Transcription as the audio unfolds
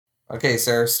Okay,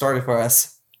 sir, start it for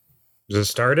us. Is it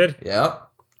started? Yep.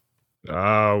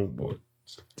 Uh,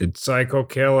 did Psycho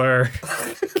Killer?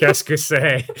 Qu'est-ce que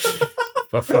c'est?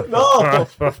 No!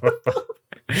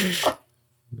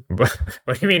 What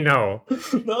do you mean no?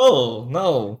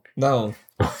 No.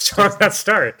 What's wrong with that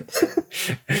start?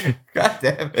 God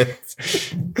damn it.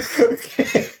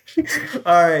 Okay.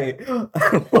 All right.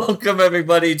 Welcome,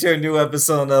 everybody, to a new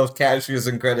episode of Cashiers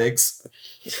and Critics.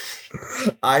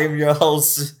 I am your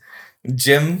host,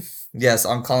 Jim. Yes,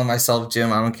 I'm calling myself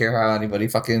Jim. I don't care how anybody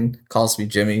fucking calls me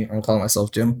Jimmy. I'm calling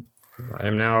myself Jim. I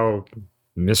am now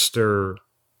Mr.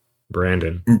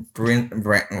 Brandon.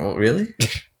 Oh, really?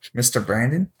 Mr.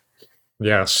 Brandon?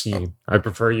 Yes, I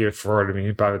prefer you refer to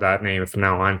me by that name from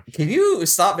now on. Can you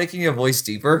stop making your voice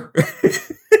deeper?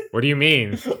 What do you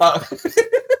mean? I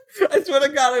swear to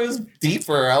God, it was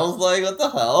deeper. I was like, what the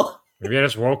hell? Maybe I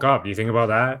just woke up. Do you think about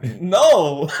that?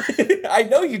 No! I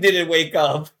know you didn't wake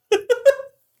up.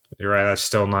 You're right, I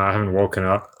haven't woken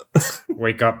up.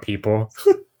 Wake up, people.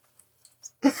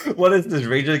 What is this,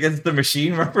 Rage Against the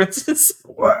Machine references?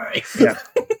 Why? Yeah.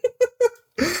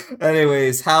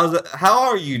 Anyways, how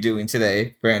are you doing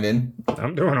today, Brandon?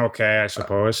 I'm doing okay, I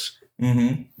suppose.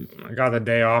 Mm-hmm. I got the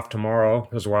day off tomorrow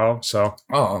as well, so.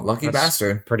 Oh, lucky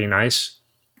bastard. Pretty nice.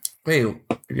 Wait,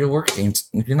 you're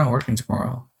not working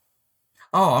tomorrow.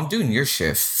 Oh, I'm doing your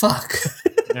shift. Fuck.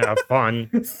 Yeah, have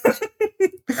fun.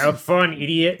 Have fun,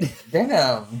 idiot.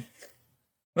 Damn.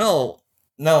 No.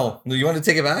 You want to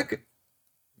take it back?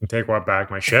 Take what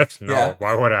back? My shift? No, yeah.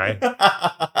 Why would I?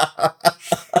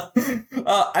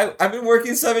 I've been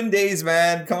working 7 days,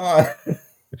 man. Come on.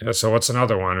 Yeah, so what's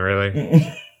another one,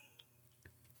 really?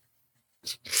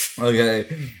 Okay.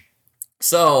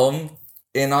 So,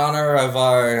 in honor of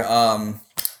our,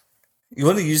 you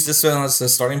want to use this one as a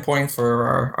starting point for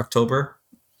our October?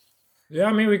 Yeah,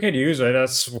 I mean, we could use it.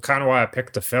 That's kind of why I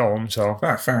picked the film, so.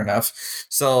 Fair enough.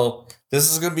 So,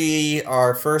 this is going to be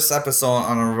our first episode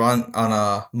on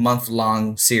a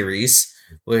month-long series,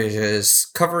 which is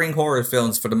covering horror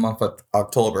films for the month of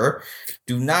October.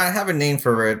 Do not have a name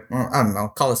for it. I don't know.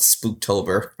 Call it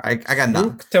Spooktober. I got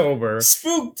nothing.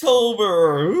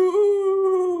 Spooktober.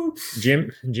 Ooh.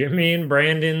 Jimmy and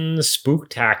Brandon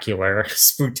Spooktacular.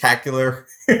 Spooktacular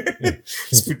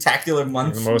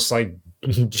month. The most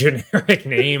generic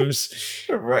names.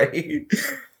 Right.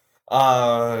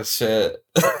 Shit.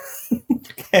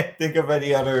 Can't think of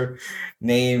any other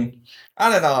name.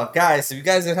 I don't know. Guys, if you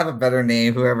guys have a better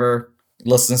name, whoever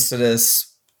listens to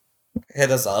this, hit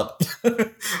us up.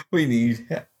 We need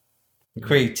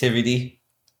creativity.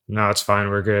 No, it's fine.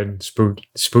 We're good.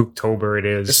 Spooktober it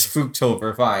is.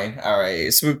 Spooktober, fine. All right,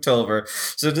 Spooktober.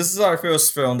 So this is our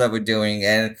first film that we're doing,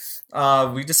 and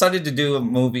we decided to do a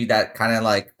movie that kind of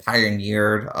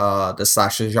pioneered the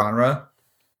slasher genre,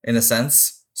 in a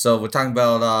sense. So we're talking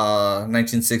about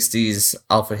 1960s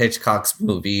Alfred Hitchcock's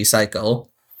movie Psycho.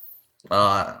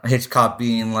 Hitchcock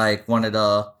being one of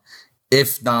the,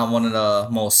 if not one of the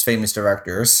most famous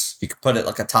directors. You could put it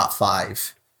a top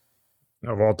 5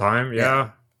 of all time.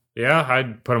 Yeah,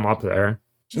 I'd put him up there.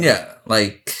 So. Yeah,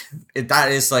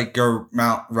 that is your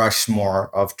Mount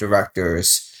Rushmore of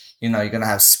directors. You're gonna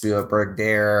have Spielberg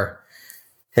there,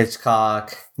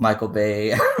 Hitchcock, Michael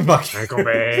Bay. Michael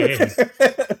Bay.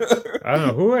 I don't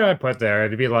know, who would I put there?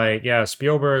 It'd be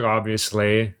Spielberg,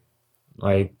 obviously.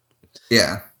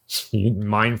 Yeah. You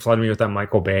mind flood me with that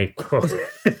Michael Bay.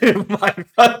 Mind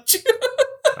flood.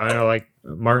 I don't know,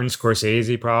 Martin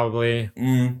Scorsese, probably.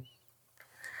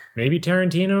 Maybe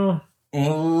Tarantino?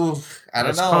 Ooh, I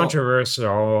don't know. That's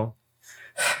controversial.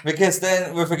 Because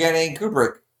then we're forgetting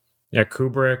Kubrick. Yeah,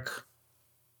 Kubrick.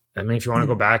 I mean, if you want to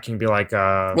go back and be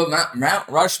But Mount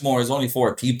Rushmore is only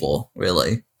 4 people,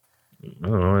 really. I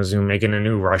don't know, is he making a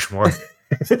new Rushmore?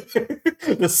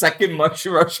 The second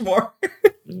Rushmore?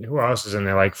 Who else is in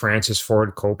there? Francis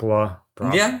Ford Coppola?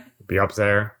 Probably yeah. Be up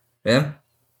there. Yeah.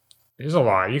 There's a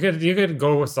lot. You could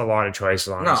go with a lot of choices,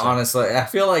 honestly. No, honestly, I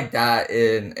feel that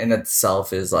in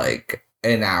itself is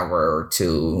an hour or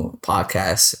 2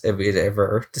 podcast if we'd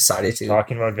ever decided to.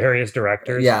 Talking about various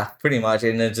directors? Yeah, pretty much.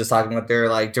 And then just talking about their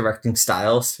directing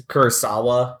styles.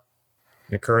 Kurosawa.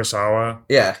 The Kurosawa.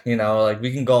 Yeah,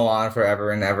 we can go on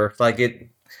forever and ever.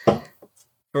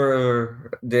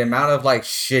 For the amount of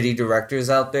shitty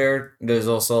directors out there, there's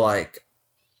also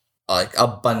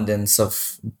abundance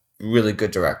of really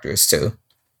good directors too.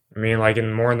 I mean,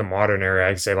 in the modern era,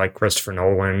 I'd say Christopher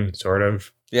Nolan, sort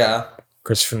of. Yeah.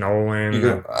 Christopher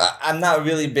Nolan. I'm not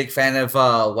really a big fan of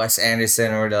Wes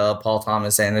Anderson or the Paul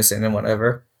Thomas Anderson and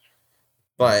whatever.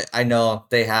 But I know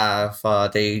they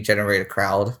generate a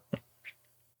crowd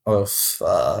of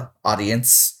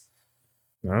audience.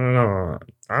 I don't know.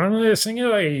 I don't know. I was thinking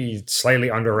like slightly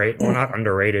underrated. Well, not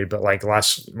underrated, but like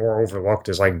more overlooked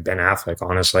is like Ben Affleck.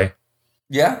 Honestly,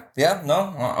 Yeah, yeah,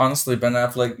 no, honestly, Ben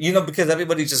Affleck, because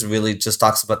everybody just really just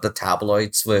talks about the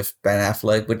tabloids with Ben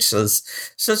Affleck, which is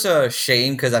such a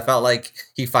shame because I felt like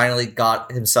he finally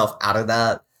got himself out of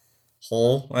that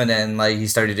hole, and then like he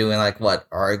started doing like what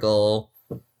Argo.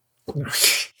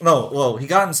 No, well, he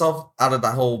got himself out of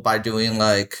that hole by doing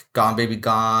like Gone Baby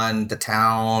Gone, The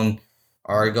Town,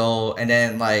 Argo, and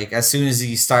then like as soon as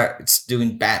he starts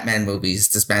doing Batman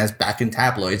movies, this man's back in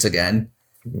tabloids again.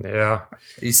 yeah.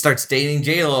 He starts dating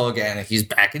J-Lo again, and he's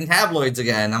back in tabloids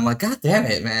again. I'm like, God damn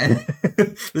it, man.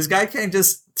 This guy can't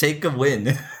just take a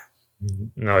win.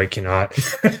 No, he cannot.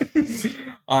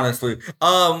 Honestly.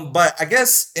 But I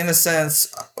guess in a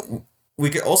sense, we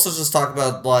could also just talk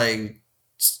about like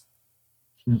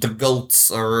the goats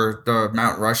or the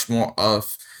Mount Rushmore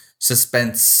of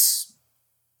suspense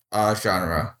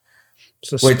genre.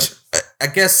 Which I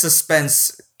guess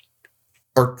suspense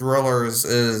or thrillers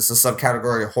is a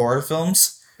subcategory of horror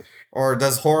films, or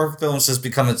does horror films just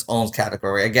become its own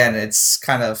category? Again, it's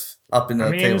kind of up in the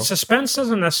I mean, table. suspense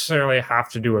doesn't necessarily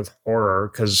have to do with horror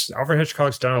because Alfred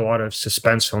Hitchcock's done a lot of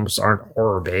suspense films that aren't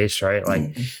horror based, right?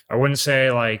 Like, I wouldn't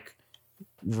say like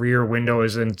Rear Window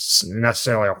isn't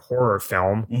necessarily a horror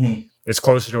film. Mm-hmm. It's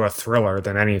closer to a thriller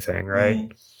than anything, right?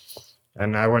 Mm-hmm.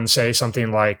 And I wouldn't say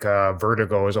something like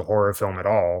Vertigo is a horror film at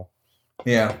all.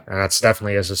 Yeah. And that's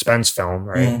definitely a suspense film,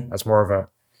 right? Mm-hmm. That's more of a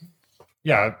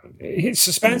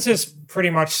suspense is pretty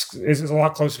much is a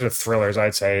lot closer to thrillers,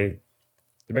 I'd say.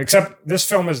 Except this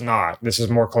film is not. This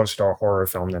is more closer to a horror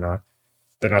film than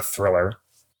a thriller.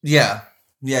 Yeah.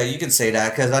 Yeah, you can say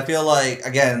that because I feel like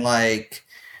again, like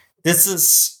this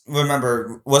is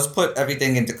let's put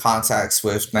everything into context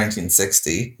with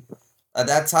 1960. At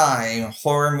that time,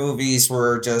 horror movies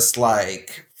were just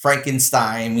like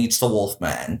Frankenstein meets the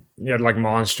Wolfman. You had like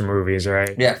monster movies,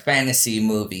 right? Yeah, fantasy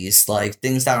movies, like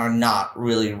things that are not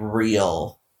really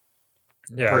real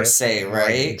per se,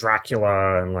 right? Like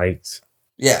Dracula and like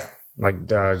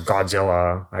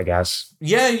Godzilla, I guess.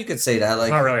 Yeah, you could say that. Like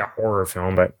it's not really a horror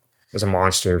film, but it's a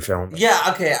monster film.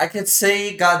 Yeah, okay, I could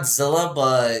say Godzilla,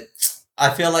 but I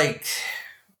feel like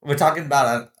we're talking about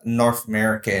a North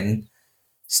American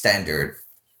standard.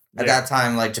 At that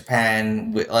time, like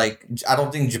Japan, like I don't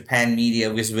think Japan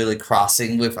media was really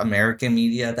crossing with American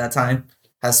media at that time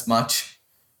as much.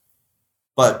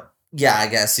 But yeah, I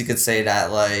guess you could say that.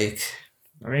 Like,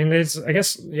 I mean,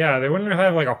 they wouldn't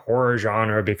have like a horror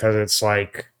genre because it's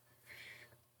like,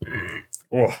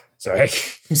 oh, sorry.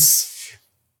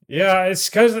 Yeah,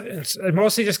 it's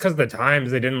mostly just because of the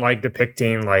times they didn't like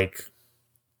depicting like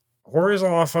horror is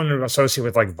often associated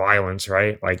with like violence,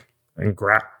 right? Like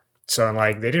so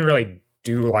like they didn't really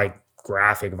do like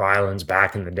graphic violence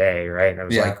back in the day, right? And it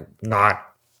was like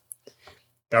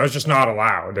that was just not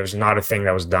allowed. There was not a thing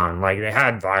that was done. Like they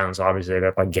had violence, obviously, they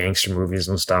had like gangster movies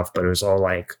and stuff, but it was all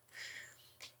like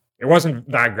it wasn't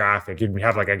that graphic. You'd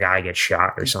have like a guy get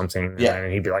shot or something,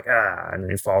 and he'd be like, and then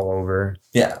he'd fall over.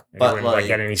 Yeah, but you wouldn't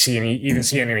like see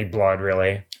any blood,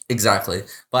 really. Exactly,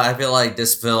 but I feel like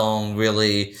this film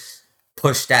really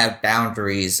pushed out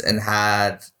boundaries and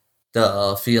had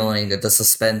the feeling that the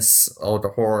suspense or the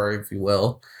horror, if you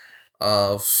will,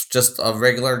 of just a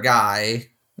regular guy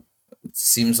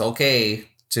seems okay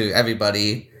to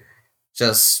everybody.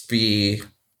 Just be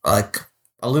like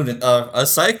a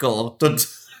cycle.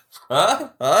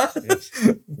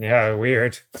 Yeah,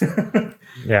 weird.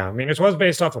 Yeah, I mean, it was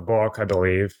based off a book, I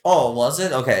believe. Oh, was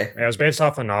it? Okay. Yeah, it was based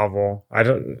off a novel. I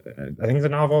think the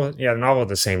novel had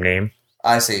the same name.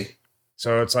 I see.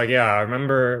 So it's like, I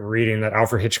remember reading that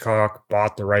Alfred Hitchcock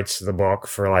bought the rights to the book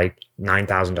for like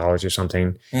 $9,000 or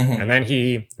something. Mm-hmm. And then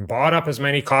he bought up as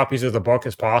many copies of the book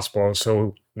as possible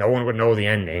so no one would know the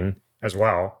ending as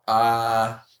well.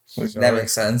 That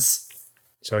makes sense.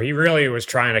 So he really was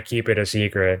trying to keep it a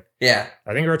secret. Yeah.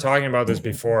 I think we were talking about this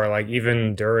before. Like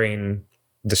even during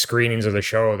the screenings of the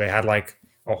show, they had like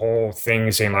a whole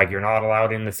thing saying like, you're not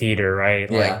allowed in the theater, right?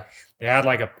 Yeah. Like they had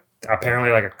like apparently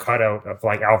like a cutout of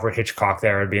like Alfred Hitchcock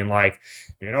there and being like,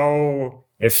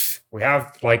 if we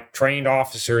have like trained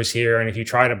officers here and if you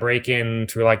try to break in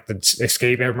through like the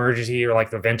escape emergency or like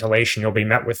the ventilation, you'll be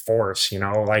met with force,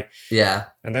 like. Yeah.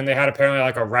 And then they had apparently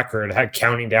like a record, had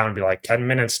counting down, be like 10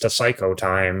 minutes to psycho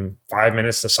time, 5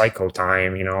 minutes to psycho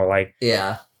time, like.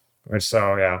 Yeah.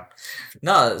 So, yeah.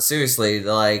 No, seriously,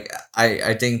 like,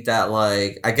 I think that,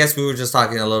 like, I guess we were just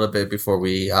talking a little bit before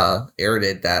we aired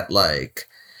it that, like,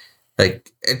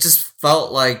 it just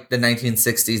felt like the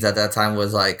 1960s at that time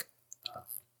was, like,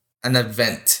 an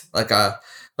event,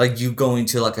 like you going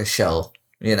to, like, a show,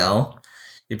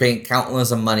 you're paying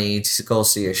countless of money to go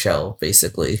see a show,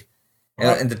 basically.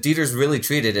 Well, And the theaters really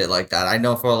treated it like that. I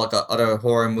know for like other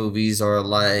horror movies or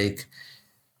like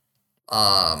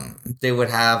they would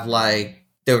have like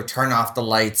they would turn off the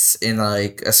lights in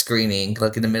like a screening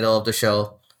like in the middle of the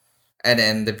show, and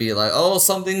then they'd be like, oh,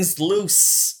 something's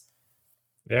loose.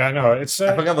 yeah, no, it's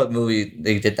I forgot what movie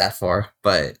they did that for,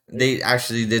 but they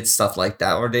actually did stuff like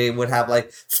that, or they would have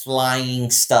like flying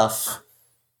stuff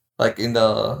like in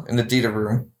the theater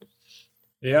room.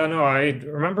 yeah, no, I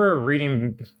remember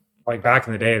reading like back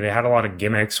in the day, they had a lot of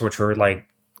gimmicks which were like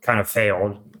kind of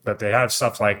failed, but they had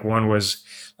stuff like one was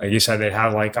like you said, they'd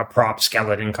have like a prop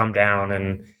skeleton come down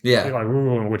and be Yeah, like,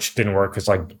 ooh, which didn't work because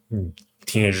like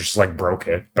teenagers like broke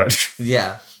it, but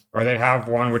yeah, or they'd have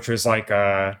one which was like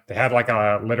they had like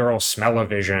a literal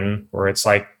smell-o-vision where it's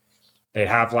like they'd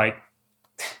have like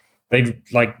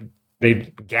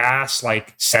they'd gas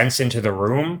like sense into the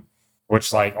room,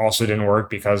 which like also didn't work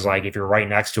because like if you're right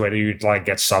next to it, you'd like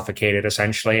get suffocated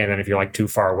essentially, and then if you're like too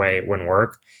far away, it wouldn't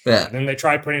work. yeah, And then they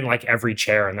tried putting like every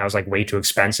chair, and that was like way too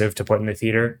expensive to put in the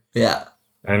theater. yeah.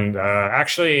 And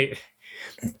actually,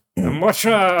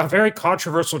 a very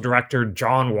controversial director,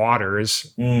 John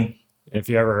Waters, Mm, if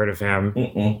you ever heard of him,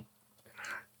 mm-mm.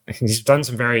 he's done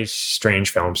some very strange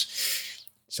films.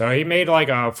 So he made like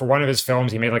for one of his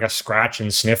films, he made like a scratch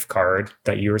and sniff card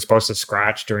that you were supposed to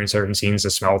scratch during certain scenes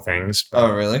to smell things.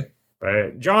 Oh, really?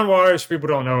 But John Waters, people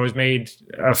don't know, has made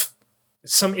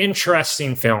some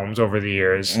interesting films over the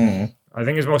years. Mm. I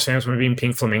think his most famous one being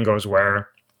Pink Flamingos, where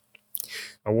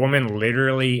a woman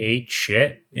literally ate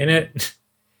shit in it.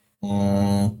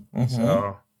 Mm-hmm.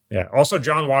 So yeah. Also,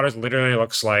 John Waters literally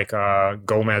looks like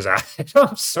Gomez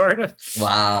Adams, sort of.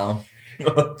 Wow.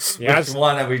 Yes. Which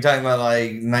one are we talking about?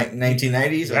 Like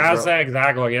 1990s? He has that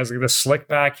exact look. He has like the slick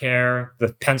back hair, the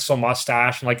pencil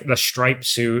mustache, and like the striped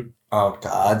suit. Oh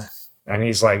God. And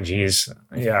he's like, geez.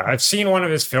 Yeah, I've seen one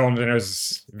of his films and it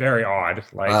was very odd.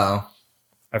 Like, Wow.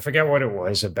 I forget what it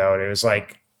was about. It was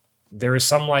like, there was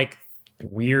some like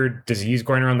weird disease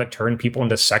going around that turned people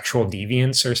into sexual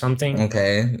deviants or something.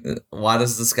 Okay. Why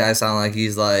does this guy sound like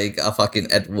he's like a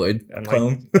fucking Ed Wood And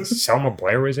clone? like, Selma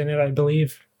Blair was in it, I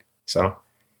believe. So,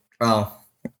 Oh.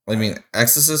 I mean,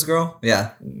 Exorcist girl?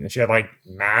 Yeah. she had like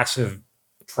massive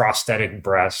prosthetic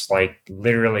breasts, like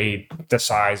literally the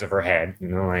size of her head, you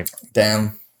know, like.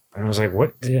 Damn. I was like,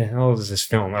 what the hell is this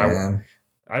film? Damn.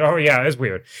 I don't, yeah, it's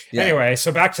weird. Yeah. Anyway, so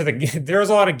back to there was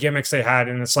a lot of gimmicks they had,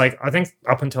 and it's like, I think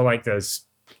up until like the 60s,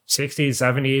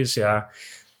 70s, yeah.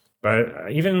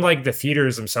 But even like the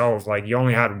theaters themselves, like you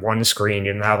only had one screen.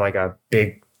 You didn't have like a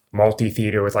big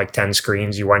multi-theater with like 10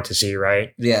 screens you went to see,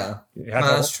 right? Yeah.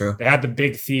 That's true. They had the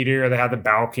big theater, they had the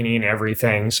balcony and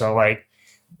everything. So like,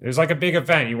 it was like a big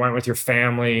event. You went with your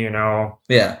family, you know.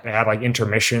 Yeah. They had like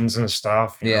intermissions and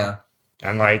stuff. You know? Yeah.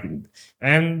 And like,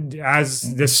 and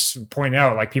as this pointed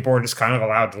out, like people were just kind of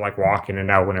allowed to like walk in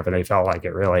and out whenever they felt like it,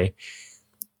 really.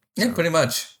 Yeah, pretty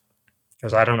much.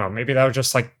 Because I don't know, maybe that was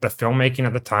just like the filmmaking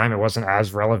at the time. It wasn't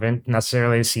as relevant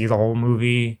necessarily to see the whole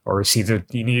movie or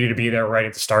you needed to be there right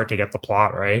at the start to get the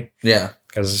plot, right? Yeah.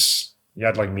 Because you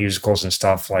had like musicals and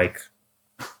stuff, like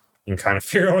you can kind of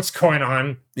figure out what's going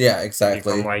on. Yeah,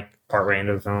 exactly. From like partway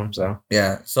into the film, so.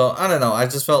 Yeah, so I don't know. I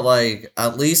just felt like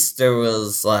at least there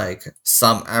was like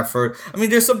some effort. I mean,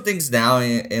 there's some things now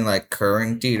in like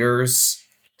current theaters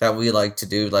that we like to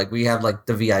do. Like we have like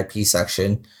the VIP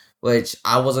section, which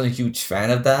I wasn't a huge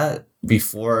fan of that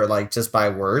before, like just by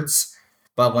words.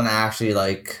 But when I actually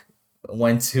like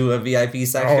went to a VIP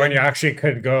section, when you actually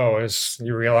could go, as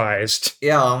you realized.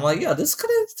 Yeah, I'm like, yeah, this could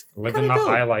have living the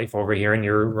high life over here in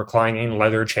your reclining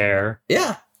leather chair.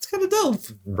 Yeah. Kind of dope.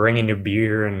 Bringing a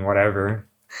beer and whatever.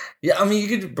 Yeah, I mean, you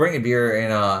could bring a beer in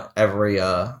every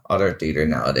other theater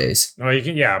nowadays. No, you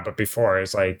can. Yeah, but before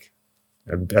it's like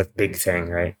a big thing,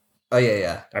 right? Oh yeah,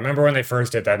 yeah. I remember when they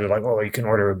first did that. They're like, "Oh, you can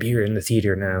order a beer in the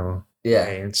theater now." Yeah,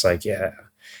 and it's like, yeah.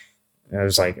 And it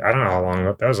was like, I don't know how long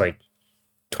ago. That was like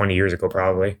 20 years ago,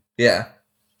 probably. Yeah,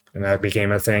 and that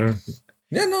became a thing.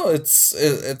 Yeah, no, it's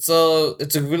a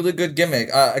really good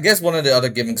gimmick. I guess one of the other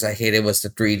gimmicks I hated was the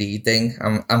 3D thing.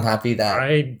 I'm happy that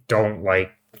I don't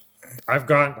like.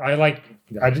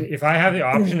 If I have the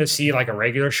option to see like a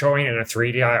regular showing in a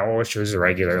 3D, I always choose the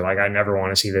regular. Like I never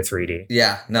want to see the 3D.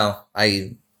 Yeah, no,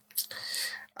 I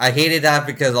hated that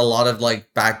because a lot of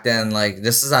like back then, like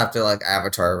this is after like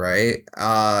Avatar, right?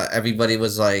 Everybody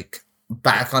was like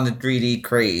back on the 3D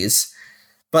craze.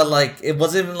 But, like, it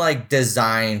wasn't even, like,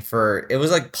 designed for... It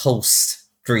was, like, post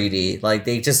 3D. Like,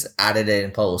 they just added it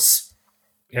in post.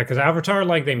 Yeah, because Avatar,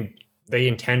 like, they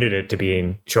intended it to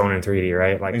be shown in 3D,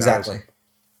 right? Like exactly.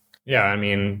 Yeah, I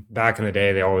mean, back in the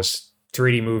day, they always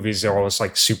 3D movies are always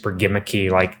like super gimmicky,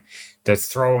 like they're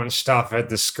throwing stuff at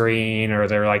the screen or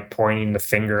they're like pointing the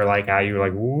finger like at you,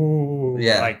 like ooh,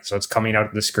 Yeah. like so it's coming out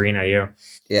of the screen at you.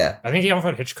 Yeah. I think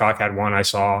Alfred Hitchcock had one I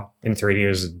saw in 3D. It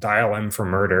was Dial M for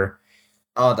Murder.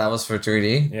 Oh, that was for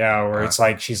 3D? Yeah, where it's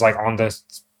like she's like on the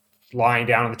lying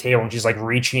down on the table and she's like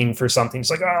reaching for something.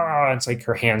 It's like, ah, it's like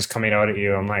her hands coming out at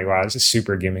you. I'm like, wow, this is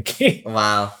super gimmicky.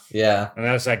 Wow. Yeah. And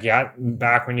then it's like, yeah,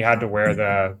 back when you had to wear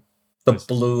the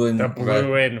blue and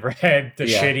and red, the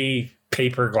Yeah. shitty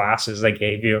paper glasses they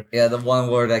gave you. Yeah, the one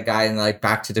where that guy in like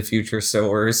Back to the Future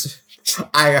sewers.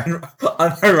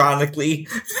 Unironically.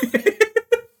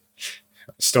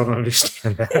 Still don't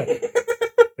understand that.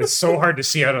 It's so hard to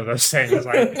see out of those things.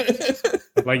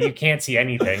 Like you can't see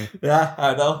anything. Yeah,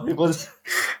 I know.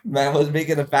 Man was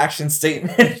making a fashion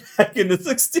statement back in the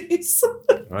 60s.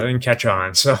 I didn't catch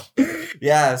on, so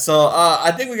Yeah, so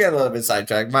I think we got a little bit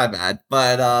sidetracked, my bad.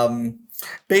 But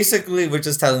basically we're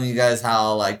just telling you guys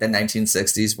how like the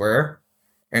 1960s were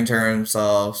in terms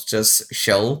of just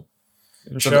show.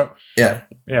 Yeah.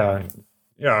 Yeah.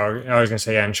 I was gonna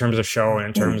say, yeah, in terms of show and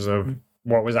in terms of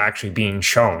what was actually being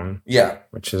shown. Yeah.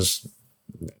 Which is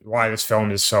why this film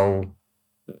is so,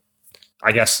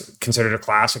 I guess, considered a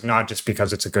classic, not just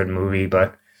because it's a good movie,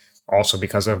 but also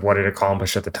because of what it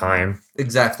accomplished at the time.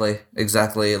 Exactly.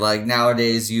 Like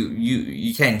nowadays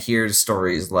you can't hear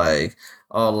stories like,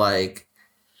 oh, like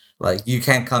you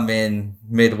can't come in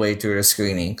midway through a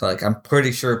screening. Like I'm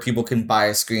pretty sure people can buy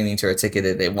a screening to a ticket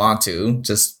if they want to.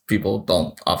 Just people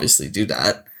don't obviously do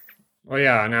that. Well,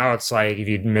 yeah, now it's like if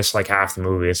you miss like half the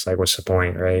movie, it's like, what's the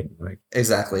point, right? Like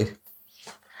exactly.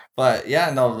 But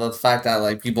yeah, no, the fact that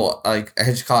like people like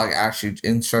Hitchcock actually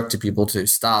instructed people to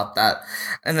stop, that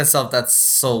in itself, that's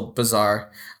so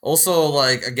bizarre. Also,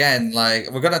 like again,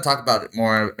 like we're gonna talk about it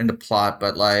more in the plot,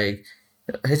 but like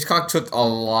Hitchcock took a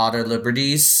lot of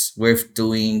liberties with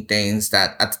doing things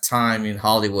that at the time in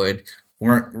Hollywood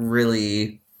weren't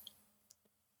really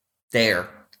there.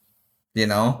 You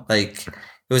know, like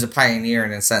he was a pioneer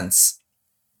in a sense.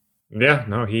 Yeah,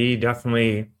 no, he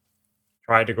definitely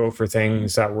tried to go for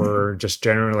things that were just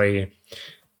generally,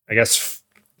 I guess,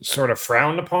 sort of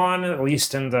frowned upon, at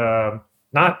least in the,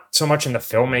 not so much in the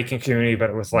filmmaking community,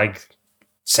 but with like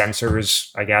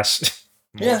censors, I guess,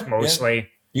 mostly. Yeah.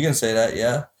 You can say that,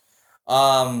 yeah.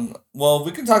 Well,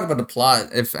 we can talk about the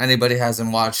plot if anybody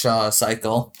hasn't watched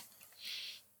Cycle.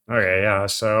 Okay, yeah.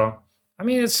 So, I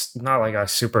mean, it's not like a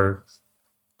super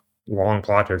long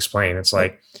plot to explain. It's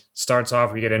like, starts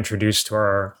off, we get introduced to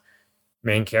our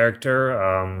main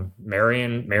character,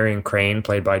 Marion Crane,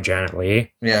 played by Janet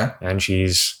Leigh. Yeah. And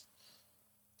it's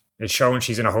showing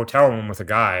she's in a hotel room with a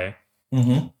guy.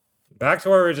 Mm-hmm. Back to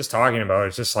what we were just talking about,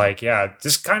 it's just like, yeah,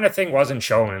 this kind of thing wasn't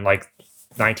shown in like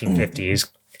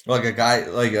 1950s. Like a guy,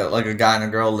 like a guy and a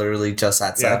girl literally just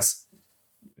had sex.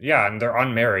 Yeah, and they're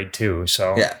unmarried too,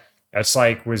 so yeah, it's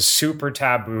like was super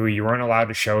taboo. You weren't allowed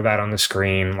to show that on the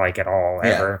screen like at all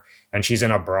ever. And she's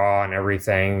in a bra and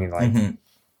everything, like. Mm-hmm.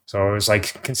 So it was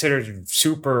like considered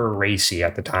super racy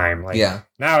at the time. Like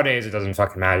nowadays, it doesn't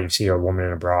fucking matter. You see a woman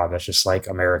in a bra, that's just like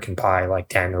American Pie, like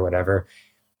 10 or whatever.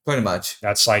 Pretty much.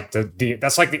 That's like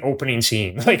that's like the opening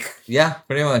scene. Like yeah,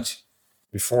 pretty much.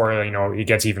 Before it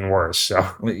gets even worse. So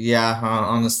yeah,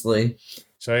 honestly.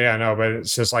 So yeah, no, but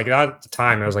it's just like that at the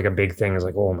time, it was like a big thing. It's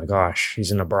like, oh my gosh,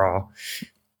 he's in a bra.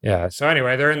 Yeah. So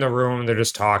anyway, they're in the room. They're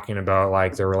just talking about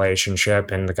like their relationship,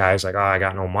 and the guy's like, "Oh, I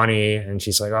got no money," and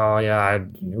she's like, "Oh yeah,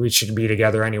 we should be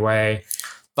together anyway."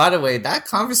 By the way, that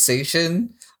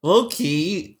conversation, low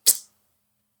key,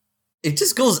 it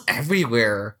just goes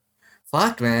everywhere.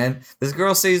 Fuck, man. This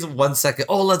girl says 1 second,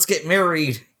 "Oh, let's get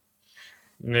married."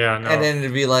 Yeah, no. And then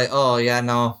it'd be like, "Oh yeah,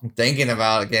 no, I'm thinking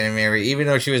about getting married," even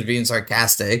though she was being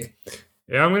sarcastic.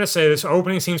 Yeah, I'm gonna say this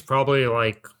opening scene's probably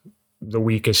like the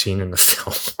weakest scene in the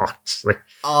film, honestly.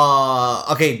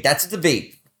 Okay, that's a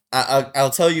debate.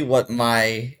 I'll tell you what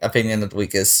my opinion of the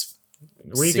weakest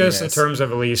in terms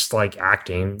of at least like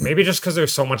acting. Maybe just because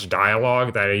there's so much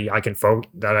dialogue that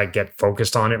I get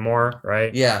focused on it more,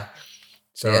 right? Yeah.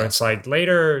 So it's like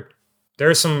later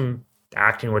there's some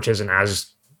acting which isn't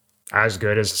as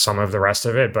good as some of the rest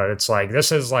of it, but it's like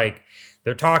this is like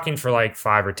they're talking for like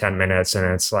 5 or 10 minutes, and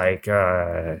it's like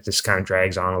this kind of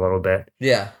drags on a little bit.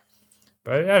 Yeah.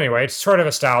 But anyway, it sort of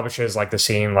establishes like the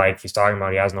scene, like he's talking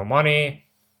about he has no money,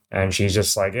 and she's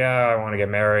just like, yeah, I want to get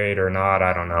married or not,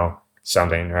 I don't know,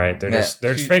 something, right? They're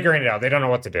just figuring it out. They don't know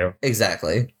what to do.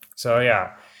 Exactly. So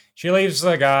yeah, she leaves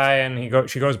the guy, and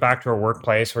she goes back to her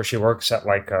workplace where she works at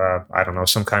like I don't know,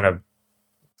 some kind of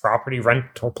property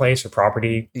rental place or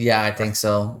property. Yeah, I think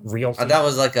so. Realtor. That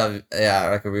was like a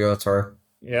realtor.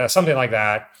 Yeah, something like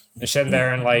that. They're sitting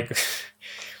there and like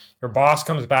her boss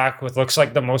comes back with looks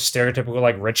like the most stereotypical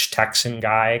like rich Texan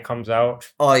guy comes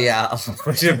out. Oh yeah,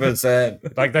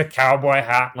 100%. Like the cowboy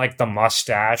hat, and, like the It's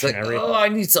mustache and like, everything. oh, I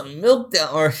need some milk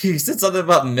down, or he said something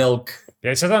about milk.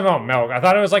 Yeah, he said something about milk. I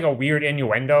thought it was like a weird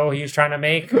innuendo he was trying to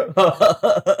make.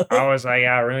 I was like,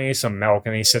 yeah, I really need some milk.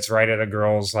 And he sits right at a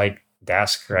girl's like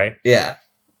desk, right? Yeah,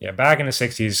 Yeah, back in the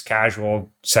 60s,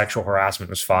 casual sexual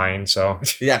harassment was fine. So,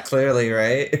 yeah, clearly,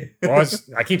 right? well,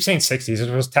 I keep saying 60s.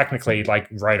 It was technically like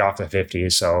right off the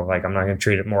 50s. So, like, I'm not going to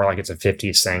treat it more like it's a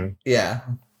 50s thing. Yeah,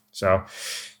 So,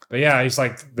 but yeah, he's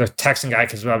like the Texan guy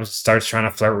because starts trying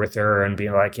to flirt with her and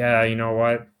being like, yeah, you know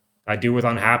what? I do with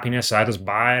unhappiness. I just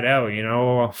buy it out, you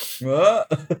know.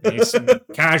 He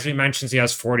casually mentions he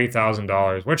has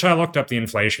 $40,000, which I looked up the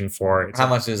inflation for. How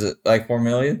much is it? Like 4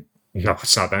 million? No,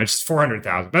 it's not that. It's just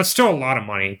 400,000. That's still a lot of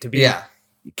money to be Yeah,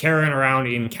 carrying around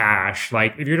in cash.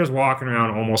 Like if you're just walking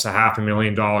around almost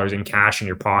 $500,000 in cash in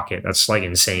your pocket, that's like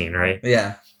insane, right?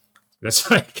 yeah, That's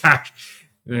like cash.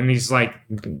 And he's like,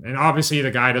 and obviously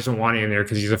the guy doesn't want it in there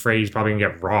because he's afraid he's probably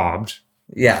gonna get robbed.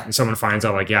 yeah, And someone finds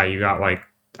out, like, yeah, you got like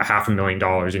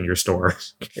 $500,000 in your store,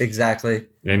 exactly.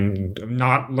 and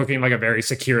not looking like a very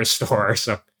secure store.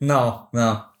 No,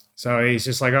 So he's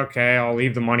just like, okay, I'll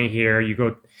leave the money here. You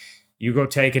go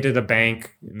take it to the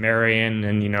bank, Marion,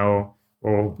 and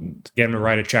we'll get him to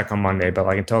write a check on Monday. But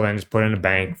like until then, just put it in the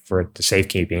bank for the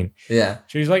safekeeping. yeah.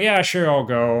 She's like, yeah, sure, I'll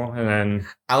go. And then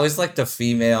I always like the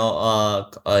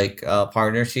female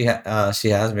partner she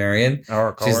has, Marion.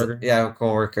 our coworker. A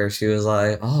coworker. She was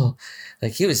like, oh,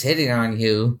 like he was hitting on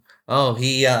you. Oh,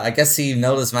 he I guess he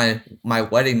noticed my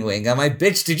wedding ring. I'm like,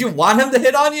 bitch, did you want him to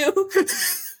hit on you?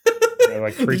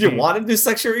 Like Did you want him to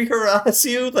sexually harass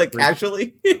you, like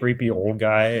casually? creepy old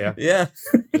guy. Yeah. Yeah.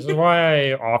 This is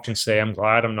why I often say I'm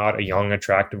glad I'm not a young,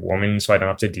 attractive woman, so I don't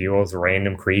have to deal with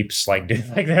random creeps like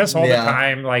this all the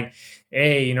time. Like,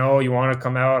 hey, you want to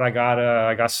come out? I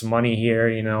got some money here.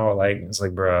 Like it's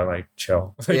like, bro, like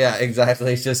chill. Yeah,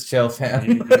 exactly. Just chill,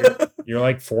 fam. You're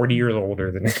like 40 years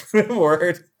older than me.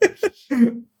 Word.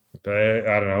 But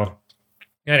I don't know.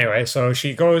 Anyway, so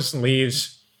she goes and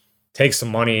leaves, takes the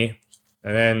money,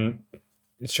 and then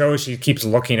it shows she keeps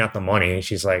looking at the money.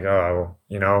 She's like, oh,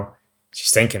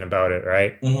 she's thinking about it,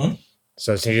 right? Mm-hmm.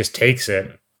 So she just takes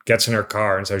it, gets in her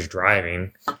car, and starts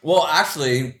driving. Well,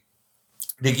 actually,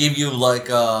 they give you like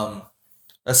a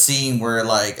scene where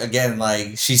like again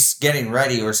like she's getting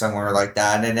ready or somewhere like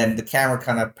that, and then the camera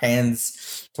kind of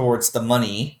pans towards the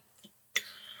money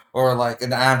or like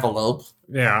an envelope.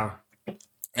 Yeah.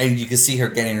 And you can see her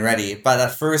getting ready, but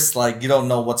at first, like you don't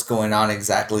know what's going on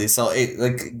exactly, so it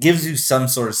like gives you some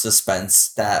sort of suspense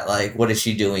that like what is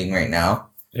she doing right now?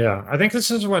 Yeah, I think this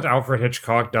is what Alfred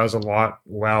Hitchcock does a lot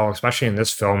well, especially in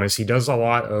this film, is he does a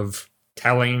lot of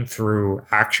telling through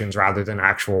actions rather than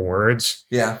actual words.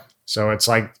 Yeah. So it's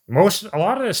like a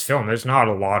lot of this film, there's not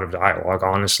a lot of dialogue,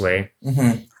 honestly.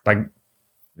 Mm-hmm. But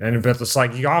it's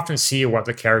like you often see what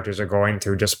the characters are going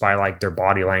through just by like their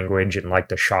body language and like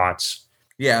the shots.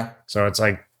 Yeah. So it's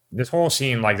like this whole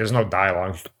scene, like there's no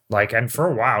dialogue. Like, and for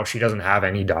a while, she doesn't have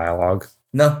any dialogue.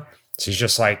 No. She's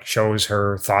just like shows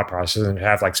her thought process and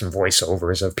have like some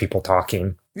voiceovers of people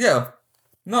talking. Yeah.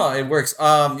 No, it works.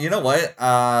 You know what?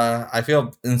 I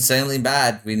feel insanely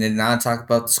bad. We did not talk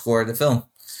about the score of the film.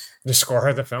 The score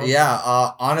of the film?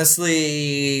 Yeah.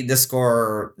 Honestly, the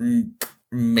score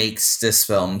makes this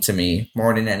film to me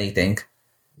more than anything.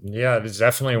 Yeah, it's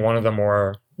definitely one of the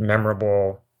more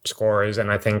memorable scores,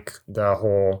 and I think the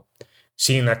whole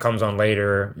scene that comes on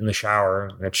later in the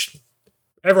shower, which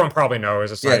everyone probably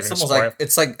knows. It's almost like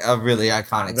it's like a really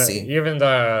iconic scene. Even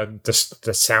the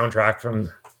soundtrack from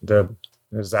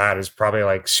is probably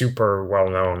like super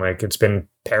well known. Like it's been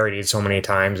parodied so many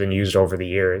times and used over the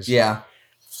years. Yeah.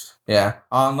 Yeah.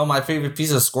 No, my favorite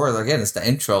piece of score again is the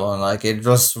intro, and like it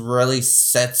just really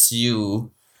sets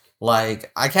you.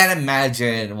 Like I can't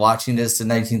imagine watching this in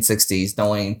 1960s,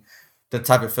 knowing the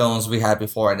type of films we had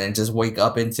before, and then just wake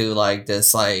up into like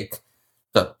this, like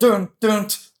the dun dun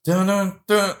dun dun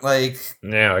dun, like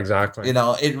yeah, exactly.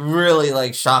 It really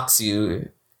like shocks you.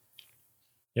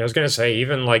 Yeah, I was gonna say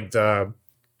even like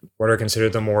what are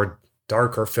considered the more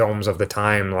darker films of the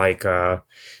time, like film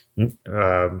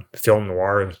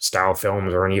noir style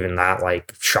films, weren't even that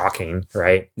like shocking,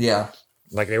 right? Yeah,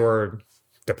 like they were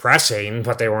depressing,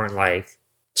 but they weren't like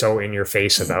so in your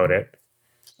face about it.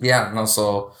 Yeah, and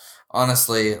also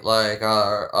honestly, like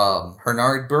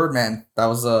Bernard Birdman, that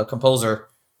was a composer,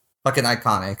 fucking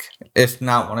iconic. If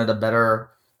not one of the better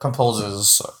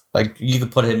composers, like you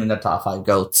could put him in the top 5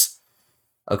 goats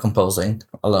of composing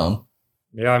alone.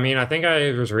 Yeah, I mean, I think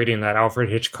I was reading that Alfred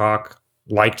Hitchcock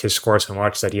liked his score so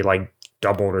much that he like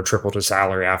doubled or tripled his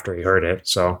salary after he heard it.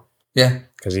 So Yeah.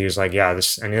 because he was like, yeah,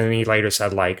 this, and then he later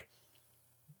said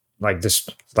this,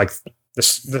 like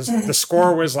the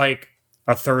score was like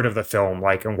a third of the film,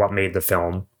 like, and what made the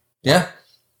film. Yeah.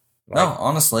 Like, No,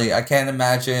 honestly, I can't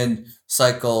imagine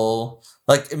Cycle.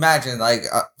 Like, imagine, like,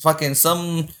 fucking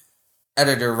some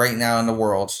editor right now in the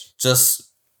world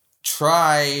just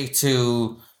try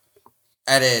to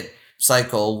edit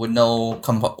Cycle with no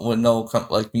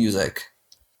like music,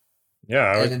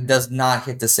 yeah, and it does not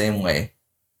hit the same way.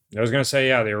 I was gonna say,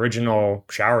 yeah, the original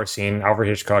shower scene, Alfred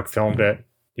Hitchcock filmed it.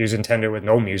 He was intended with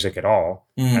no music at all,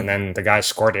 and then the guy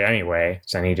scored it anyway.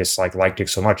 So then he just like liked it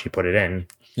so much he put it in.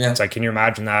 Yeah, it's like, can you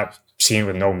imagine that scene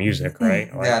with no music?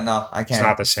 Right? Like, yeah, no, I can't. It's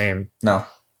not the same. No.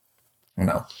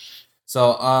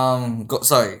 So,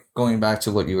 going back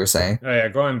to what you were saying. Oh yeah,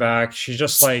 going back, she's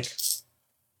just like,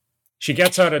 she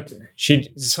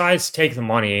decides to take the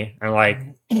money, and like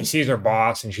she sees her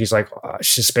boss, and she's like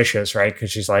suspicious, right?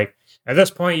 Because she's like, at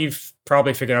this point, you've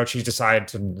probably figured out she's decided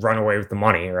to run away with the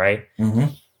money, right?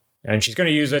 Mm-hmm. And she's going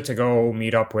to use it to go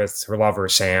meet up with her lover,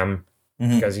 Sam,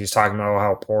 because he's talking about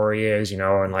how poor he is,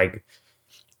 and like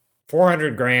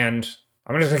 400 grand.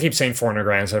 I'm going to keep saying 400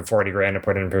 grand instead of 40 grand to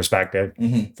put it in perspective.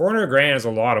 400 grand is a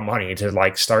lot of money to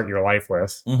like start your life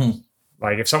with.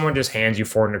 Like if someone just hands you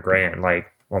 400 grand, like,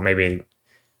 well, maybe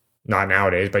not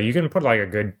nowadays, but you can put like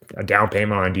a down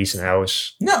payment on a decent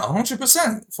house. No,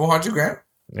 100%. 400 grand.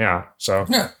 Yeah. So,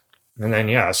 yeah. And then,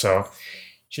 yeah, so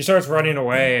she starts running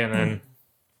away, and then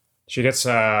she gets,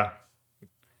 a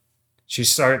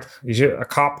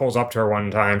cop pulls up to her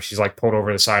one time. She's like pulled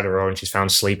over the side of the road, and she's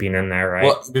found sleeping in there, right?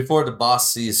 Well, before the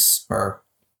boss sees her.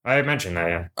 I mentioned that,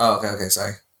 yeah. Oh, okay,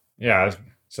 sorry. Yeah,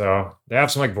 so they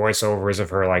have some like voiceovers of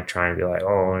her like trying to be like,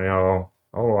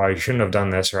 oh, I shouldn't have done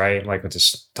this, right? Like with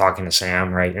just talking to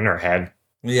Sam, right, in her head.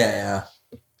 Yeah.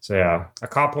 So yeah, a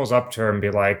cop pulls up to her and be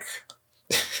like,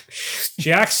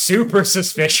 she acts super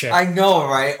suspicious. I know,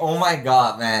 right? Oh my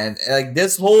god, man. Like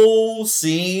this whole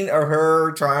scene of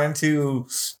her trying to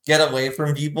get away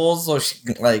from people so she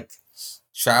can like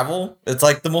travel, it's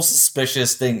like the most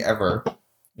suspicious thing ever.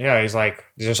 Yeah, he's like,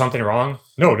 is there something wrong?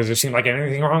 No, does there seem like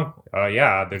anything wrong?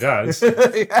 Yeah, there does.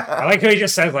 Yeah. I like how he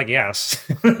just says like, yes,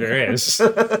 there is.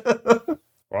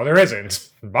 Well, there isn't.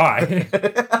 Bye.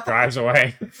 Drives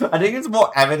away. I think it's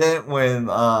more evident when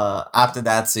after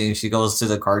that scene she goes to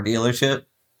the car dealership.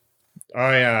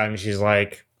 Oh yeah, and she's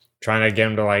like trying to get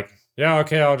him to like, yeah,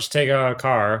 okay, I'll just take a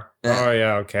car. Yeah. Oh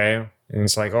yeah, okay. And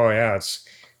it's like, oh yeah, it's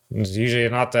usually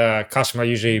not the customer,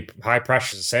 usually high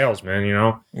pressure salesman,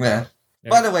 Yeah.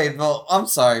 By the way, Bill, I'm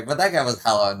sorry, but that guy was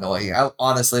hella annoying. I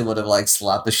honestly would have like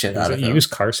slapped the shit out of him. He's a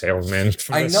used car salesman.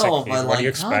 I know, but what do you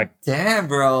expect? Damn,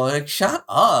 bro, like shut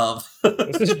up.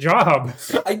 That's his job.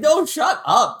 I know, shut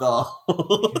up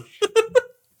though.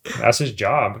 That's his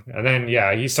job. And then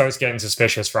yeah, he starts getting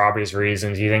suspicious for obvious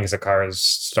reasons. He thinks the car is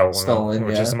stolen,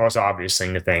 which is the most obvious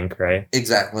thing to think, right?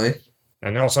 Exactly.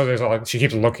 And also there's she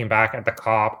keeps looking back at the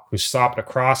cop who stopped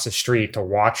across the street to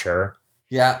watch her.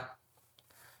 Yeah.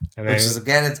 And then, which is,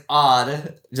 again, it's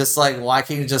odd. Just like, why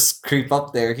can't you just creep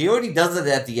up there? He already does it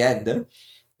at the end.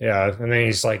 Yeah, and then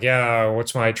he's like, yeah,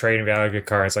 what's my trading value of your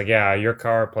car? It's like, yeah, your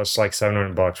car plus like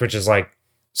 $700, which is like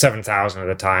 $7,000 at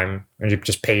the time. And it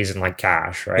just pays in like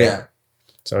cash, right? Yeah.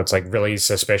 So it's like really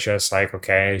suspicious. Like,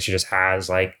 okay, she just has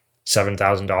like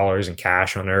 $7,000 in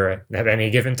cash on her at any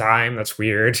given time. That's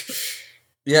weird.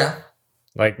 Yeah.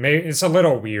 Like, maybe it's a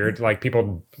little weird. Like,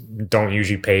 people don't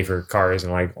usually pay for cars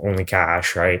in like only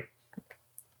cash, right?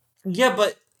 Yeah,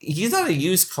 but he's at a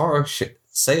used car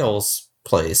sales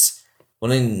place.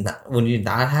 When you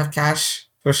not have cash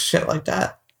for shit like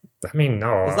that? I mean,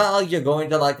 no. It's not like you're going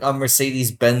to like a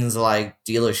Mercedes-Benz like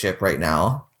dealership right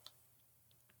now.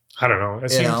 I don't know.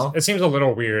 It seems a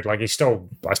little weird. Like, I still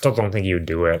don't think you would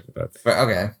do it. But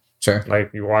okay. Sure. Like,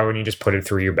 why wouldn't you just put it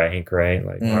through your bank, right?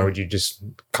 Like, why would you just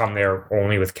come there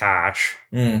only with cash?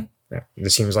 Yeah,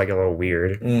 this seems like a little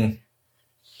weird.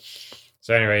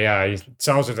 So anyway, yeah, he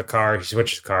sells her the car. He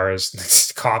switches cars.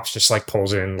 The cops just like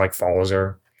pulls in, like follows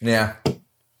her. Yeah.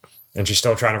 And she's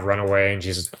still trying to run away, and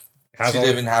she didn't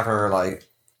even have her like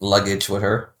luggage with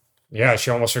her. Yeah,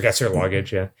 she almost forgets her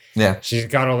luggage. Yeah. Yeah. She's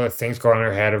got all the things going in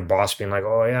her head of boss being like,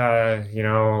 oh yeah,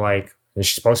 like, is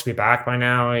she supposed to be back by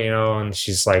now? And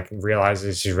she's like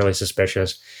realizes she's really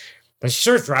suspicious. And she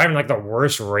starts driving like the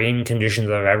worst rain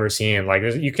conditions I've ever seen. Like,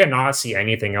 you cannot see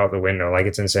anything out the window. Like,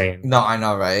 it's insane. No, I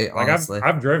know, right? Like,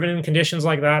 I've driven in conditions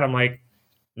like that. I'm like,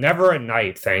 never at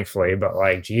night, thankfully. But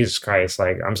like, Jesus Christ,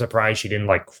 like, I'm surprised she didn't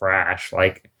like crash.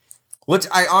 Like, which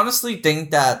I honestly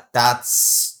think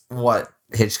that's what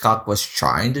Hitchcock was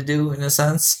trying to do in a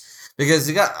sense. Because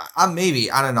you got, maybe,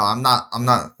 I don't know, I'm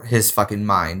not his fucking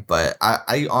mind, but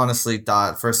I honestly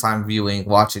thought first time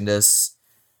watching this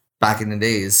back in the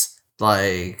days,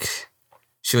 like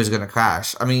she was gonna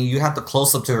crash. I mean, you have the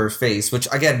close up to her face, which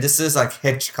again, this is like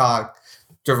Hitchcock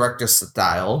director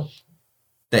style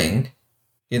thing.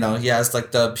 You know, he has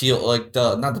like the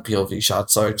not the POV shot,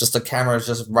 sorry, just the camera is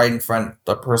just right in front of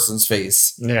the person's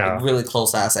face. Yeah. Like really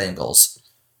close ass angles.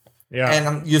 Yeah.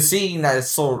 And you're seeing that it's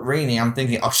so rainy. I'm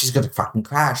thinking, oh, she's gonna fucking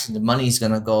crash, and the money's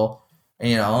gonna go,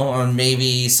 you know, or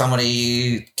maybe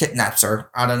somebody kidnaps her.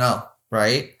 I don't know,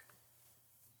 right?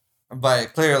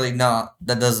 But clearly, no,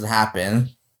 that doesn't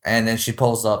happen. And then she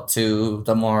pulls up to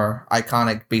the more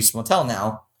iconic Beast Motel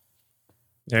now.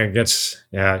 Yeah,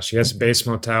 she gets a base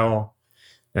motel,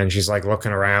 and she's like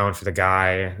looking around for the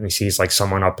guy, and he sees like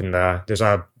someone up in there's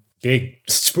a big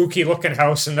spooky looking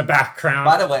house in the background.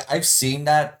 By the way, I've seen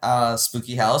that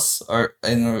spooky house or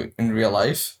in real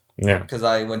life. Yeah, because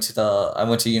I went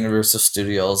to Universal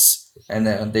Studios and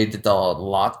then they did the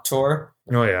lot tour.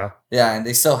 Oh yeah, yeah, and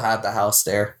they still had the house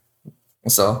there,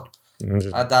 so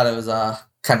I thought it was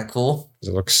kind of cool.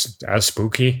 It looks as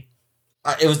spooky.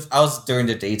 I was during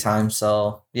the daytime,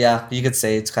 so yeah, you could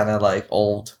say it's kind of like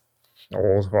old.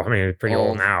 Well, I mean, it's pretty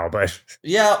old now, but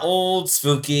yeah, old,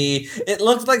 spooky. It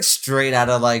looked like straight out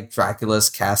of like Dracula's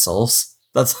castles.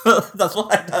 That's what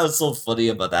I thought was so funny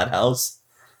about that house.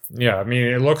 Yeah, I mean,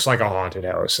 it looks like a haunted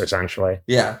house essentially.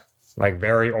 Yeah, like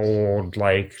very old,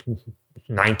 like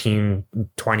 1920s,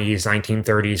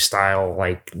 1930s style,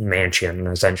 like mansion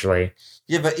essentially.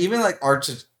 Yeah, but even like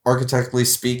architecturally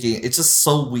speaking, it's just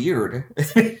so weird.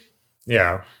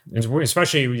 Yeah, it's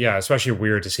especially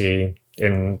weird to see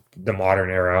in the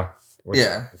modern era. Which,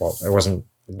 yeah, well, it wasn't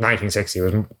 1960. It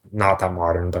was not that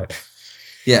modern, but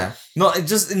yeah, no, it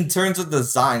just in terms of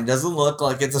design, it doesn't look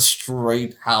like it's a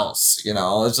straight house. You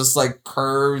know, it's just like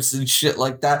curves and shit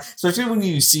like that. Especially when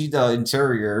you see the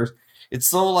interior, it's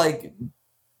so like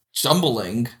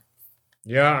jumbling.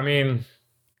 Yeah, I mean,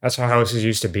 that's how houses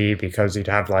used to be because you'd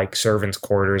have like servants'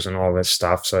 quarters and all this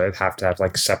stuff. So it'd have to have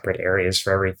like separate areas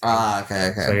for everything. Ah,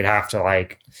 okay. So you'd have to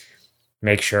like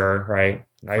make sure, right?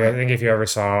 Like, I think if you ever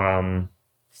saw,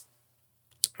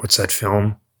 what's that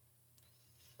film?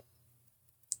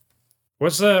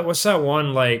 What's that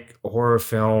one like horror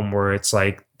film where it's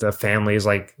like the family is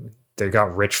like they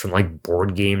got rich from like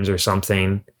board games or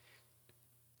something?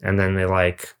 And then they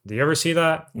like, do you ever see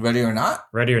that? Ready or Not?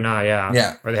 Ready or Not, yeah.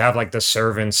 Yeah. Where they have like the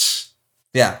servants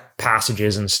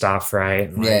passages and stuff, right?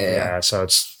 And, like, yeah. So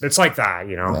it's like that,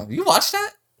 you know. You watched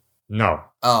that? No.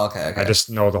 Oh, okay. I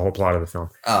just know the whole plot of the film.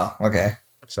 Oh, okay.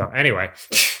 So anyway.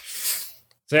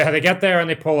 So yeah, they get there and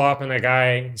they pull up and the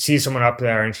guy sees someone up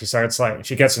there and she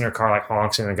gets in her car, like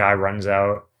honks, and the guy runs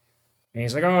out. And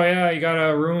he's like, oh yeah, you got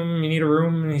a room? You need a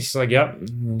room? And he's like, yep.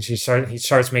 And he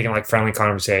starts making like friendly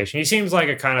conversation. He seems like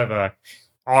a kind of a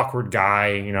awkward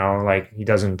guy, you know, like he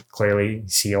doesn't clearly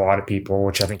see a lot of people,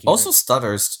 which I think he also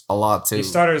stutters a lot too. He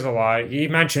stutters a lot. He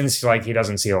mentions like he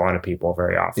doesn't see a lot of people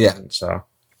very often. Yeah. So,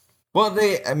 well,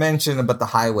 they mentioned about the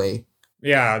highway.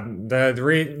 Yeah,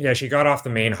 she got off the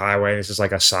main highway. This is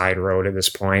like a side road at this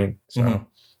point, so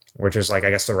which is like I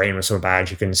guess the rain was so bad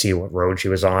she couldn't see what road she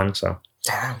was on. So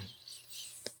damn.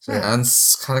 Yeah,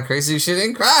 it's kind of crazy she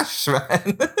didn't crash,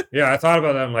 man. Yeah, I thought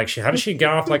about that. I'm like, how did she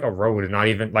get off like a road and not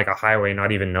even like a highway,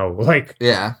 not even know? Like,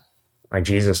 yeah. Like,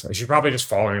 Jesus. She's probably just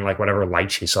following like whatever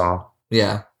light she saw.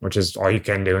 Yeah. Which is all you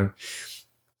can do.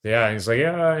 Yeah, and he's like,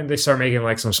 yeah, and they start making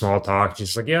like some small talk.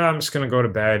 She's like, yeah, I'm just going to go to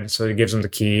bed. So he gives him the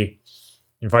key,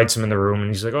 invites him in the room,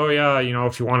 and he's like, oh, yeah, you know,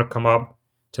 if you want to come up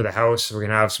to the house, we're going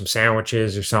to have some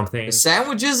sandwiches or something.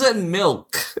 Sandwiches and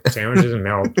milk. Sandwiches and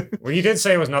milk. Well, he did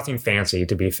say it was nothing fancy,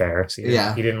 to be fair. So he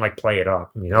didn't like play it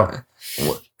up, you know?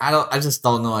 I just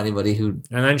don't know anybody who...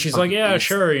 And then she's like, yeah,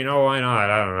 sure, you know, why not?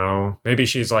 I don't know. Maybe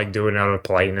she's like doing it out of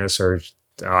politeness or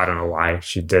I don't know why.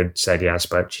 She said yes,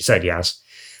 but she said yes.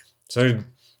 So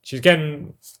she's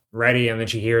getting ready and then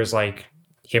she hears like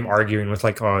him arguing with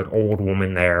like an old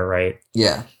woman there, right?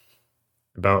 Yeah.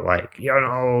 About like, you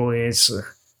know, it's...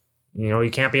 You know,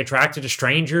 you can't be attracted to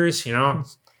strangers, you know?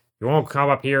 You won't come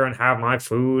up here and have my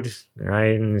food,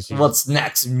 right? And what's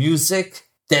next? Music?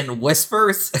 Then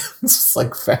whispers? It's just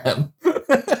like, fam.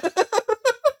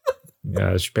 Yeah,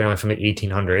 it's apparently from the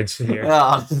 1800s here. Yeah,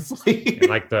 honestly. In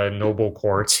like the noble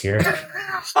courts here.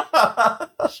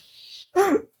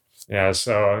 Yeah,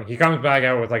 so he comes back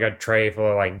out with like a tray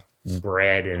full of like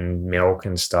bread and milk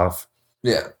and stuff.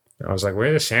 Yeah. I was like, where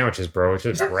are the sandwiches, bro? It's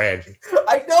just bread.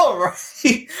 I know,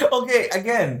 right? Okay,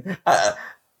 again,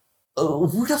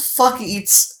 who the fuck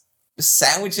eats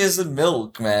sandwiches and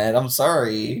milk, man. I'm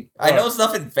sorry. I know Look, it's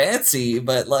nothing fancy,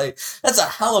 but like that's a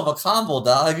hell of a combo,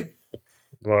 dog.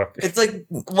 look, It's like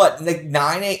what, like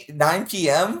 9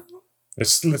 p.m.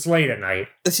 it's late at night.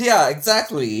 Yeah,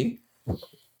 exactly.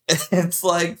 It's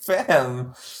like,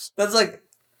 fam, that's like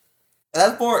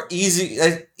that's more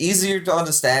easier to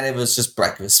understand if it was just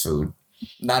breakfast food,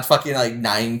 not fucking like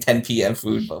 9-10 p.m.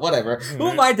 food. But whatever. Who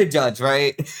am I to judge,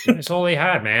 right? It's all he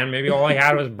had, man. Maybe all he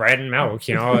had was bread and milk.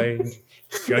 You know,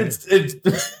 good.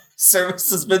 Service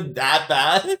has been that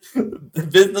bad. The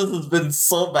business has been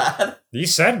so bad. He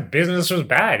said business was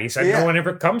bad. He said Yeah. no one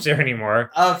ever comes here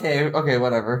anymore. Okay,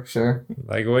 whatever, sure.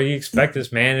 Like, what do you expect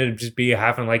this man to just be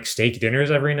having like steak dinners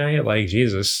every night? Like,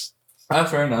 Jesus.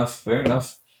 Fair enough.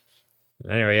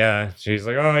 Anyway, yeah, she's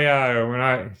like, oh yeah, we're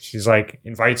not. She's like,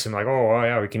 invites him, like, oh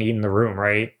yeah, we can eat in the room,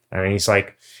 right? And he's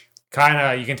like, kind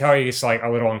of, you can tell he's like a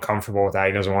little uncomfortable with that.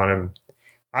 He doesn't want to.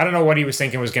 I don't know what he was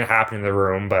thinking was going to happen in the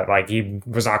room, but like he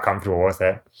was not comfortable with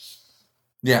it.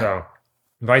 Yeah. So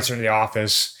invites her to the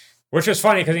office, which was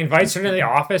funny because he invites her to the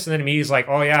office and then he's like,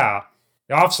 oh yeah,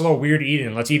 the office is a little weird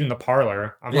eating. Let's eat in the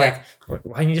parlor. I'm like,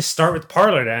 why don't you just start with the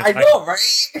parlor then? I know, right?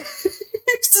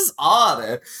 It's just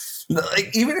odd.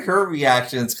 Like, even her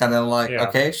reaction's kind of like,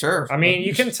 okay, sure. I mean,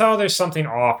 you can tell there's something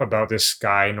off about this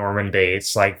guy, Norman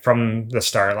Bates, like from the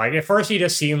start. Like at first he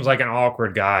just seems like an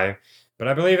awkward guy, but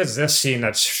I believe it's this scene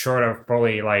that's sort of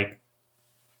fully like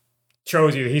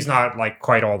shows you he's not like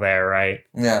quite all there, right?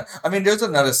 Yeah. I mean, there's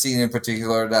another scene in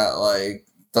particular that like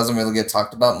doesn't really get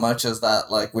talked about much, is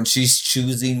that like when she's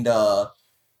choosing the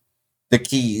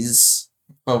keys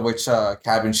for which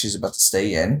cabin she's about to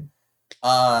stay in,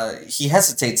 he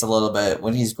hesitates a little bit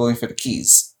when he's going for the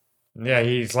keys. Yeah,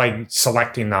 he's like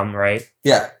selecting them, right?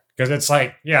 Yeah. Because it's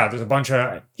like, yeah, there's a bunch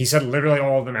of, he said literally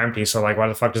all of them empty, so like why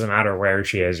the fuck does it matter where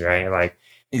she is, right? Like,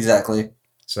 exactly.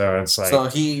 So it's like, so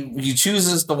he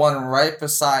chooses the one right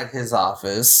beside his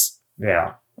office.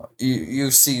 Yeah. You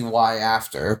see why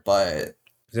after, but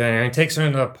then he takes her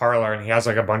into the parlor and he has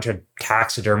like a bunch of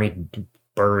taxidermy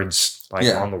birds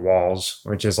like on the walls,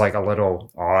 which is like a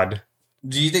little odd.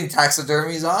 Do you think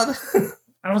taxidermy's odd?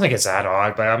 I don't think it's that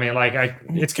odd, but I mean, like,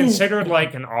 it's considered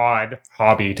like an odd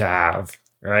hobby to have,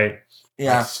 right?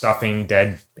 Yeah. Like stuffing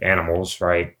dead animals,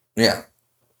 right? Yeah.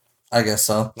 I guess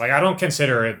so. Like, I don't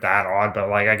consider it that odd, but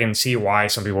like, I can see why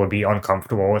some people would be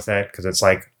uncomfortable with it because it's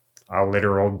like a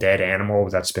literal dead animal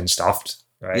that's been stuffed,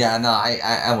 right? Yeah, no,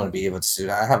 I wouldn't be able to do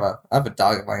that. I have a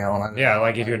dog of my own. Yeah,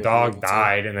 like if your dog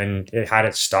died and then it had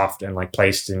it stuffed and like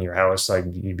placed in your house, like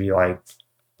you'd be like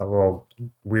a little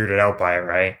weirded out by it,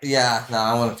 right? Yeah, no,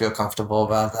 I wouldn't feel comfortable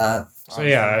about that. So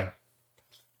yeah,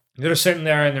 they're sitting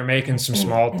there and they're making some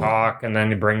small talk, and then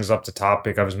he brings up the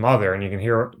topic of his mother, and you can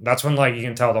hear that's when like you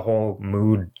can tell the whole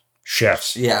mood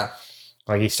shifts. Yeah,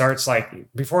 like he starts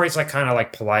like before he's like kind of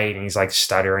like polite and he's like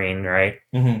stuttering, right?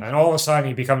 Mm-hmm. And all of a sudden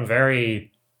he becomes very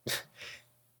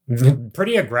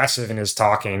pretty aggressive in his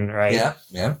talking, right?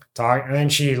 Yeah. And then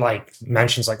she like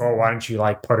mentions like, oh, why don't you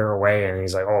like put her away? And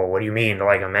he's like, oh, what do you mean?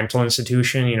 Like a mental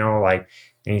institution, you know? Like,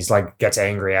 and he's like gets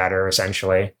angry at her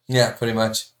essentially. Yeah, pretty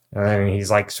much. And then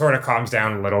he's like sort of calms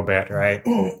down a little bit, right?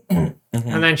 Mm-hmm.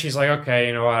 And then she's like, okay,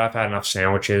 you know what? I've had enough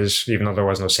sandwiches, even though there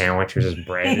was no sandwich, it was just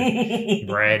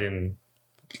bread and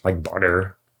like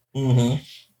butter. Mm-hmm.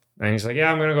 And he's like,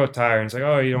 yeah, I'm going to go tired. And he's like,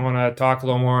 oh, you don't want to talk a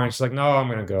little more? And she's like, no, I'm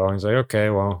going to go. And he's like, okay,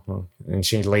 well. And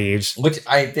she leaves. Which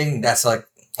I think that's like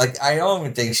I don't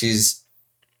even think she's...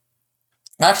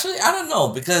 Actually, I don't know,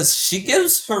 because she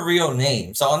gives her real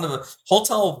name. So on the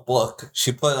hotel book,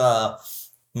 she put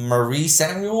Marie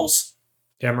Samuels.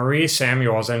 Yeah, Marie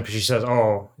Samuels. And she says,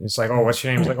 oh, it's like, oh, what's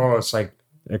your name? He's like, oh, it's like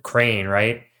a Crane,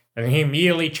 right? And he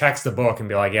immediately checks the book and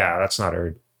be like, yeah, that's not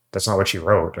her. That's not what she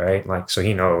wrote, right? Like, so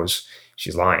he knows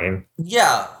she's lying.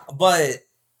 Yeah, but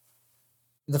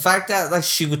the fact that like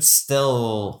she would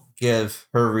still give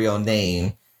her real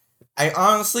name, I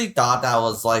honestly thought that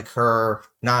was like her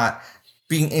not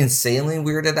being insanely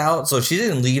weirded out. So she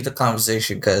didn't leave the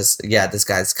conversation because, yeah, this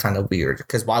guy's kind of weird.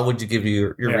 Because why would you give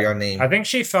your real name? I think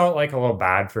she felt like a little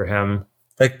bad for him.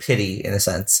 Like pity, in a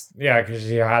sense. Yeah, because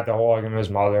he had the whole argument with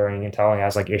his mother, and you can tell he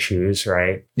has like issues,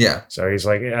 right? Yeah. So he's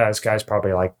like, yeah, this guy's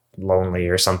probably like lonely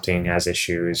or something, has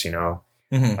issues, you know?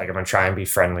 Mm-hmm. Like I'm gonna try and be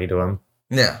friendly to him.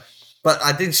 Yeah. But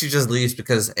I think she just leaves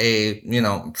because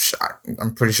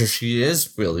I'm pretty sure she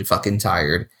is really fucking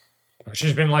tired.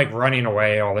 She's been like running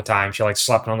away all the time. She like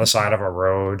slept on the side of a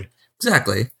road.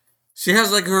 Exactly. She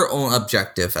has like her own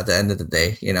objective at the end of the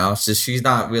day, you know? So she's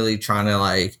not really trying to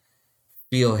like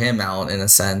feel him out in a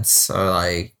sense or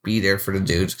like be there for the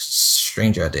dude.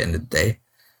 Stranger at the end of the day.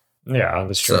 Yeah,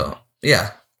 that's true. So,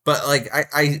 yeah. But like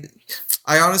I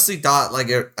I honestly thought, like,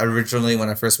 originally when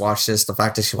I first watched this, the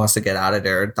fact that she wants to get out of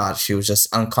there, I thought she was just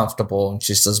uncomfortable and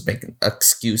she's just making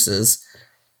excuses.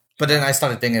 But then I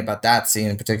started thinking about that scene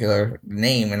in particular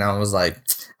name, and I was like,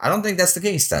 I don't think that's the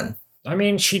case then. I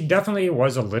mean, she definitely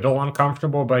was a little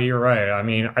uncomfortable, but you're right. I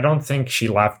mean, I don't think she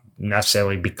left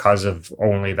necessarily because of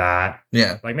only that.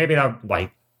 Yeah. Like maybe that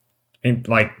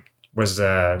was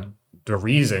the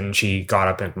reason she got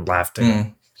up and left,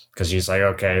 because she's like,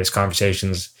 okay, this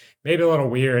conversation's maybe a little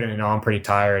weird, and I'm pretty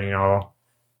tired.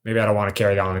 Maybe I don't want to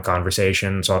carry on the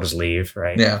conversation, so I'll just leave,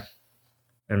 right? Yeah.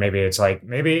 And maybe it's like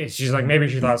maybe she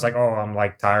thought it's like, oh, I'm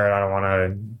like tired. I don't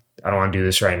want to do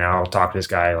this right now. I'll talk to this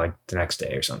guy like the next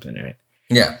day or something, right?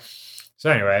 Yeah.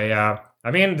 So anyway,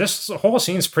 I mean, this whole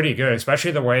scene's pretty good,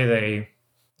 especially the way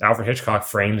Alfred Hitchcock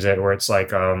frames it, where it's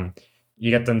like you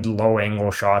get the low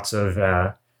angle shots of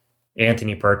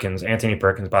Anthony Perkins. Anthony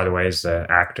Perkins, by the way, is the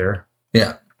actor.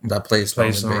 Yeah, that plays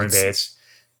Norman Bates.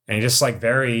 And he just like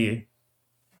very,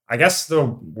 I guess the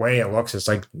way it looks is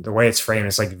like the way it's framed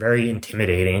is like very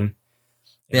intimidating.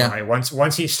 Like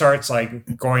once he starts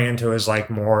like going into his like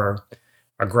more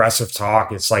aggressive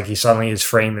talk, it's like he suddenly is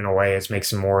framed in a way that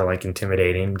makes him more like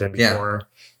intimidating than before.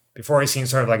 Before he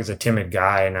seems sort of like as a timid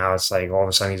guy, and now it's like all of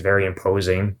a sudden he's very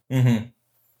imposing. Mm-hmm.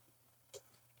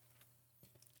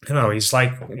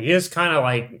 He is kind of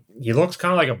like, he looks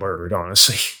kind of like a bird,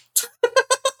 honestly.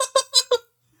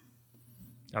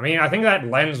 I mean, I think that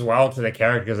lends well to the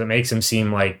character because it makes him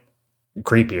seem like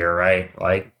creepier, right?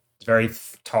 Like, it's very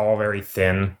tall, very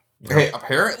thin. Hey,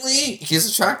 apparently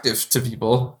he's attractive to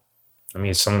people. I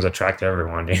mean, someone's attracted to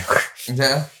everyone, dude.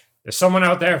 Yeah. There's someone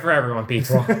out there for everyone,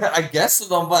 people. I guess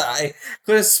so, but I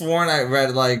could have sworn I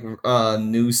read like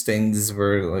news things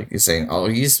where like you're saying, oh,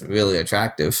 he's really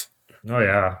attractive. Oh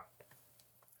yeah.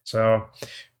 So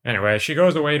anyway, she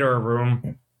goes away to her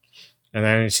room, and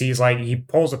then he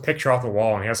pulls a picture off the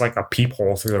wall, and he has like a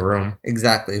peephole through the room.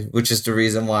 Exactly, which is the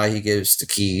reason why he gives the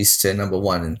keys to number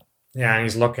one. Yeah, and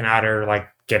he's looking at her like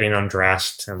getting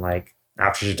undressed, and like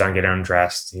after she's done getting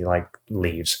undressed, he like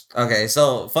leaves. Okay,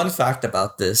 so fun fact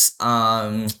about this.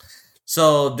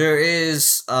 So there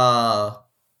is a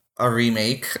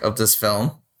remake of this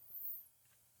film.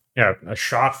 Yeah, a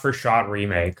shot-for-shot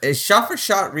remake. A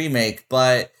shot-for-shot remake,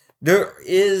 but there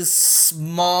is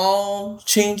small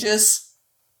changes.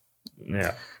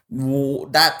 Yeah.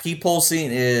 That peephole scene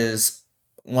is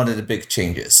one of the big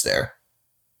changes there.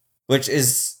 Which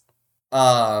is,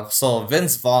 so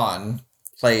Vince Vaughn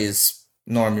plays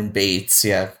Norman Bates.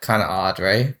 Yeah, kind of odd,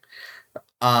 right?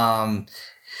 And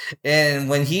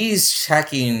when he's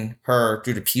checking her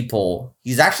through the peephole,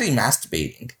 he's actually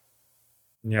masturbating.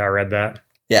 Yeah, I read that.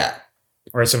 Yeah.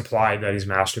 Or it's implied that he's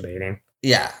masturbating.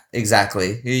 Yeah,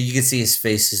 exactly. You can see his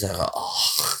face. He's like,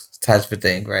 oh, type of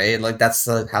thing, right? Like, that's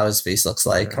how his face looks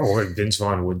like. Oh, Vince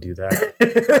Vaughn would do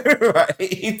that.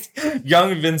 Right?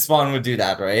 Young Vince Vaughn would do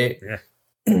that, right?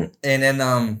 Yeah. And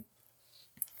then,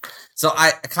 so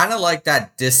I kind of like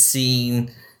that this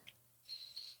scene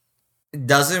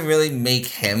doesn't really make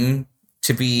him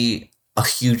to be a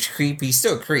huge creep. He's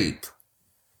still a creep.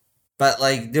 But,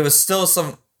 like, there was still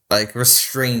some like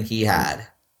restraint he had.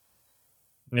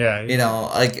 Yeah.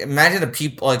 Like imagine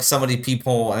somebody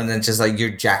peephole and then just like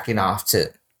you're jacking off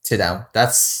to them.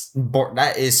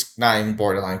 That is not even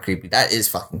borderline creepy. That is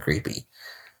fucking creepy.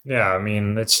 Yeah, I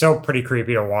mean, it's still pretty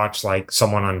creepy to watch like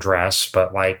someone undress,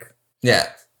 but like,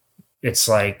 yeah, it's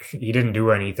like he didn't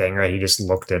do anything, right? He just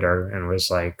looked at her and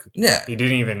was like, yeah, he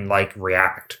didn't even like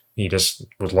react. He just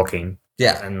was looking.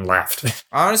 Yeah. And left.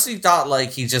 I honestly thought like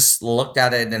he just looked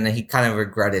at it and then he kind of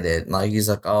regretted it. Like he's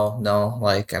like, oh no,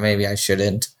 like maybe I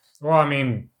shouldn't. Well, I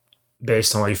mean,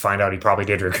 based on what you find out, he probably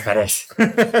did regret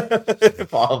it.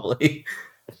 Probably.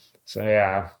 So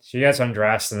yeah, she gets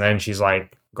undressed and then she's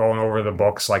like going over the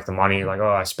books, like the money, like, oh,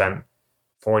 I spent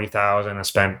 40,000, I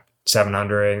spent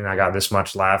 700, and I got this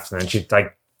much left. And then she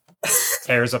like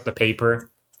tears up the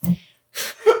paper.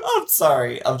 I'm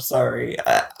sorry.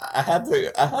 I had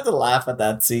to laugh at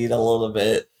that scene a little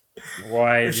bit.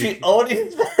 Why? She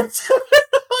only spent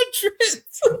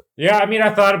 700. Yeah, I mean,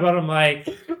 I thought about him like,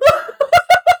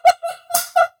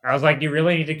 I was like, you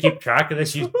really need to keep track of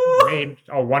this. You made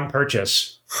one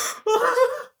purchase.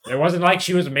 It wasn't like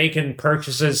she was making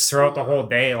purchases throughout the whole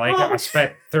day. Like I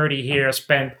spent 30 here, I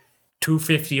spent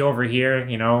 250 over here.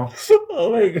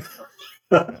 Oh my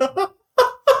god.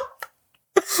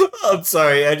 I'm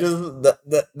sorry. I just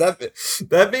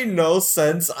that made no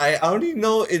sense. I only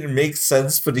know it makes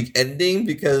sense for the ending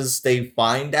because they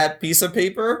find that piece of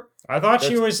paper. I thought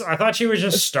she was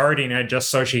just starting it just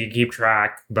so she could keep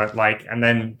track, but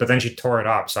then she tore it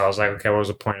up. So I was like, okay, what was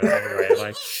the point of that anyway?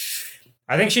 Like,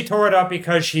 I think she tore it up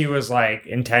because she was like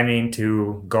intending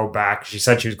to go back. She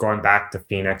said she was going back to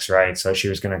Phoenix, right? So she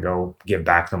was gonna go give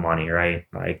back the money, right?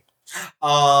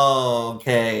 Oh,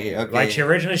 okay, Like okay. she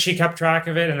originally she kept track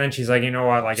of it, and then she's like, you know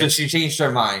what, like So she changed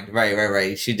her mind.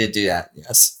 Right. She did do that.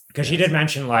 Yes. because she did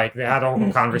mention like they had a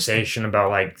whole conversation about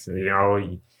like we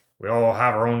all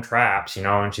have our own traps,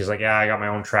 and she's like, yeah, I got my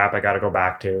own trap I got to go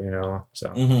back to, so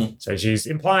Mm-hmm. so she's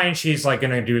implying she's like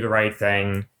gonna do the right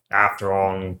thing after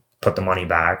all and put the money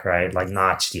back, right? Like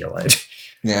not steal it.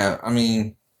 Yeah, I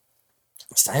mean,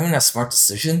 it's not even a smart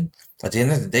decision. At the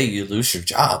end of the day, you lose your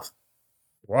job.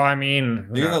 Well, I mean,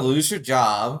 You're gonna lose your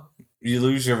job. You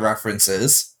lose your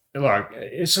references. look,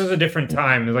 this was a different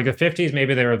time. Like the 50s,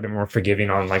 maybe they were a bit more forgiving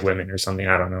on like women or something.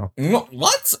 I don't know.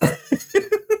 What?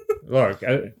 Look,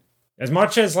 as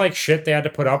much as like shit they had to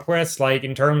put up with, like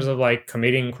in terms of like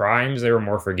committing crimes, they were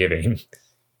more forgiving.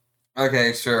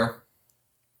 Okay, sure.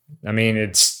 I mean,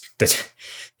 it's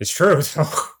true though.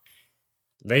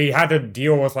 They had to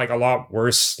deal with like a lot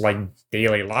worse like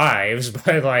daily lives,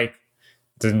 but like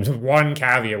the one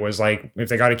caveat was like if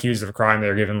they got accused of a crime, they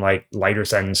were given like lighter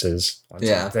sentences on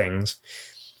Yeah. some things.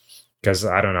 Because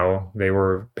I don't know, they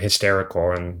were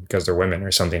hysterical and because they're women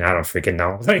or something. I don't freaking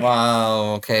know. Like,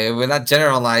 Wow. Okay, we're not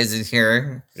generalizing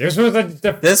here. this was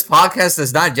This podcast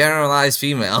does not generalize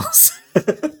females.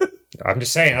 I'm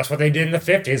just saying that's what they did in the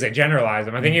 50s. They generalized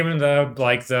them. I think even the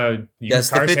Yes,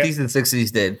 the car 50s and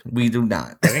 60s did. We do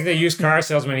not. I think the used car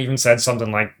salesman even said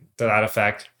something like to that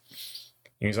effect.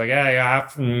 He was like, "Yeah, you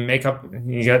have to make up.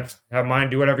 You have mine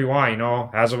do whatever you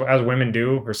want, as women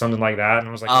do, or something like that." And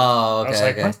I was like, Oh, okay, I was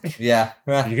like, okay. what?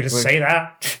 Yeah. You could just say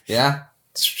that? Yeah,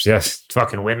 It's just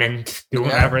fucking women do Yeah.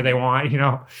 whatever they want,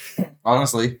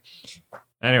 honestly.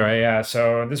 Anyway, yeah.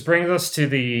 So this brings us to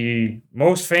the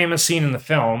most famous scene in the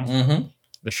film, Mm-hmm.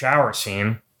 the shower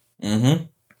scene. Mm-hmm.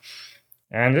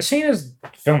 And this scene is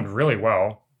filmed really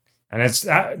well. And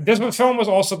this film was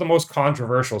also the most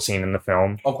controversial scene in the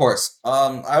film. Of course.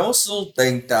 I also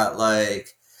think that,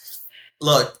 like,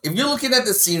 look, if you're looking at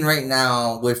the scene right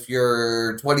now with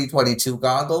your 2022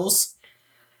 goggles,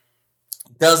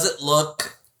 does it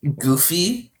look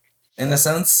goofy in a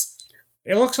sense?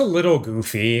 It looks a little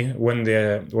goofy when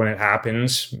it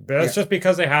happens, but that's just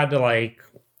because they had to like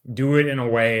do it in a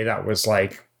way that was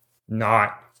like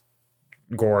not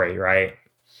gory, right?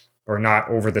 Or not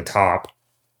over the top.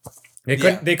 They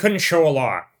couldn't show a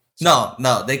lot. No,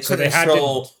 they So they couldn't had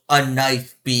show a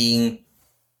knife being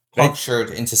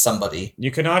punctured into somebody.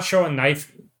 You could not show a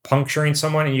knife puncturing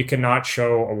someone, and you could not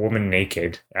show a woman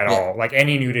naked at all, like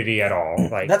any nudity at all.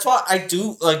 Like That's why I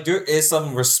do like. There is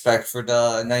some respect for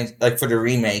for the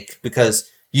remake, because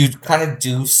you kind of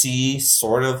do see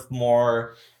sort of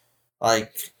more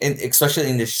like, especially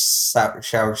in the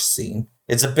shower scene,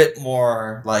 it's a bit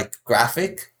more like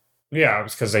graphic. yeah,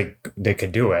 it's because they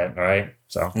could do it, right?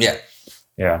 So Yeah.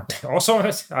 yeah. Also,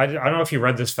 I don't know if you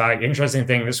read this fact. Interesting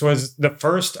thing. This was the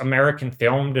first American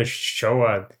film to show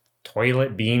a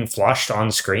toilet being flushed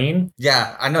on screen.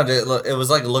 Yeah, I know that it was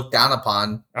like looked down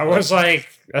upon. I was like,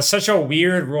 that's such a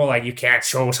weird rule. Like, you can't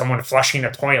show someone flushing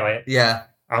a toilet. Yeah.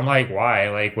 I'm like, why?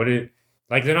 Like,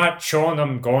 like they're not showing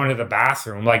them going to the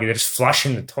bathroom. Like, they're just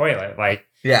flushing the toilet. Like,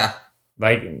 Yeah.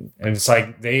 like, and it's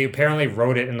like they apparently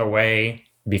wrote it in the way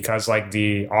because like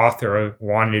the author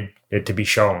wanted it to be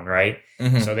shown, right?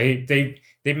 Mm-hmm. So they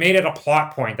made it a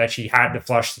plot point that she had to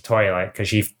flush the toilet because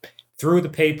she threw the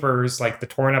papers, like the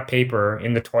torn up paper,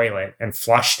 in the toilet and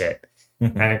flushed it.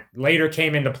 Mm-hmm. And it later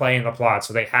came into play in the plot,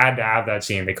 so they had to have that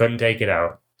scene. They couldn't take it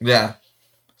out. Yeah.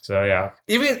 So yeah.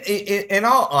 Even in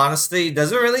all honesty,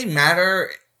 does it really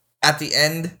matter at the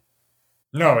end?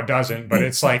 No, it doesn't. But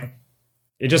it's like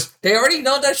it just. They already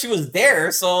know that she was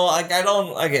there, so like I don't.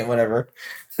 Okay, whatever.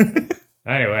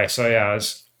 Anyway, so yeah,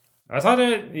 I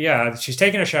thought she's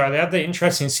taking a shower. They had the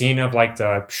interesting scene of like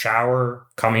the shower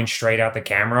coming straight at the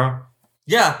camera.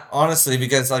 Yeah, honestly,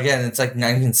 because again, it's like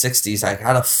 1960s. Like,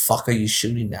 how the fuck are you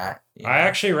shooting that? I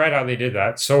actually read how they did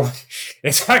that. So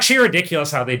it's actually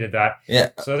ridiculous how they did that. Yeah.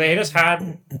 So they just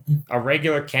had a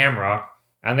regular camera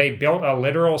and they built a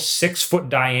literal 6-foot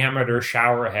diameter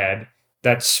shower head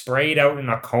that sprayed out in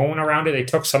a cone around it. They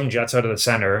took some jets out of the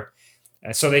center,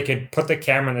 and so they could put the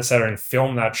camera in the center and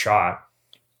film that shot.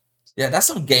 Yeah, that's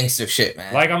some gangster shit,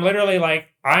 man. Like, I'm literally like,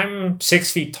 I'm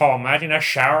 6 feet tall. Imagine a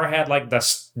shower head like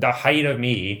the height of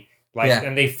me. Like, Yeah.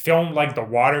 And they filmed like the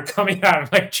water coming out. I'm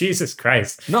like, Jesus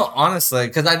Christ. No, honestly,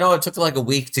 because I know it took like a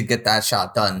week to get that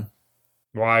shot done.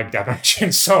 Well, I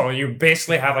imagine so. You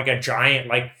basically have like a giant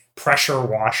like pressure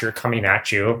washer coming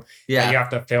at you. Yeah. That you have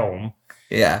to film.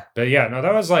 Yeah. But yeah, no,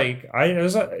 that was like,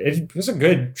 it was a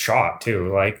good shot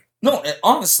too. Like, No,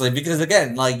 honestly, because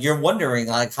again, like you're wondering,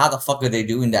 like how the fuck are they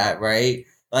doing that, right?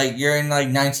 Like you're in like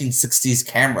 1960s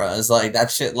cameras, like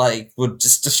that shit, like would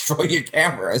just destroy your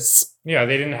cameras. Yeah,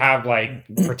 they didn't have like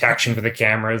protection for the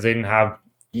cameras. They didn't have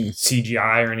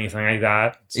CGI or anything like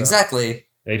that. So Exactly.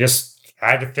 they just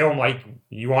had to film like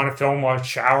you want to film a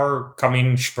shower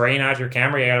coming spraying out your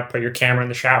camera. You got to put your camera in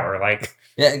the shower. Like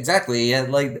Yeah, exactly. Yeah,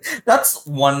 like that's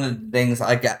one of the things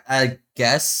I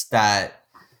guess that.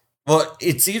 Well,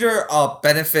 it's either a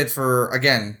benefit for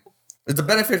again, it's a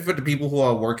benefit for the people who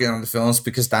are working on the films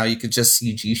because now you could just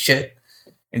CG shit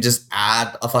and just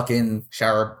add a fucking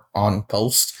shower on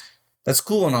post. That's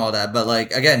cool and all that, but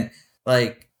like again,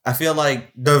 like I feel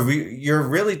like you're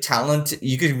really talented.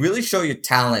 You could really show your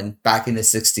talent back in the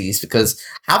 '60s because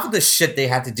half of the shit they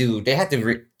had to do, they had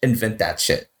to invent that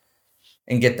shit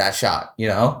and get that shot. You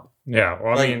know, yeah,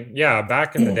 well, I mean, yeah,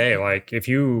 back in the day, like if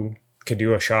you could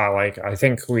do a shot, like I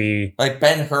think like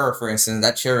Ben-Hur, for instance,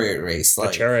 that chariot race, the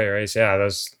like chariot race, yeah,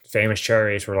 those famous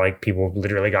chariots where like people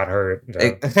literally got hurt.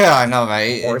 Yeah, I know,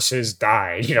 right? Horses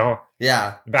died, you know.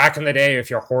 Yeah. Back in the day, if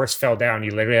your horse fell down,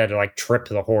 you literally had to like trip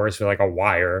the horse with like a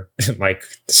wire. Like,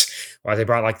 well, they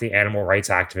brought like the animal rights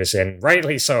activists in,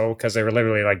 rightly so, because they were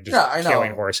literally like just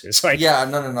killing horses. Like, yeah,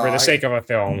 no, for the sake of a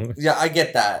film. Yeah, I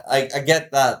get that. I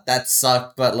get that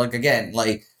sucked, but like again,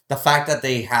 like the fact that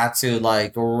they had to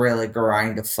like really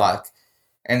grind the fuck,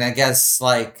 and I guess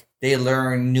like they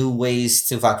learn new ways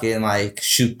to fucking like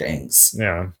shoot things.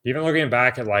 Yeah. Even looking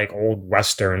back at like old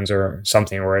westerns or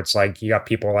something where it's like you got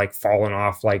people like falling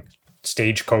off like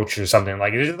stagecoach or something.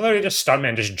 Like it's literally just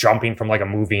stuntmen just jumping from like a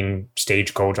moving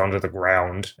stagecoach onto the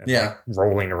ground. And, yeah. Like,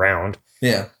 rolling around.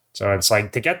 Yeah. So it's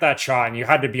like to get that shot and you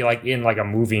had to be like in like a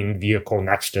moving vehicle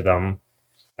next to them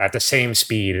at the same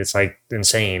speed. It's like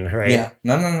insane, right? Yeah.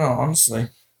 No, honestly.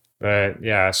 But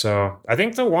yeah, so I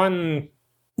think the one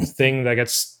thing that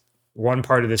gets one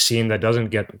part of the scene that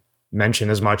doesn't get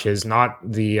mentioned as much is not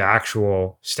the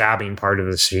actual stabbing part of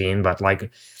the scene, but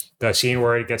like the scene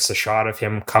where it gets the shot of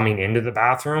him coming into the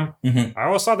bathroom. Mm-hmm. I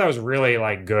always thought that was really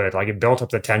like good. Like it built up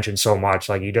the tension so much.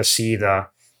 Like you just see the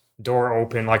door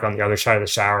open like on the other side of the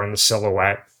shower and the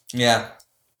silhouette. Yeah.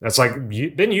 That's like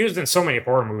been used in so many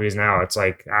horror movies now. It's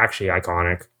like actually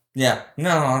iconic. Yeah.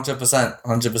 No, 100%.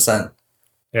 100%.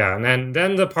 Yeah. And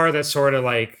then the part that's sort of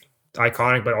like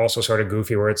iconic but also sort of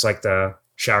goofy where it's like the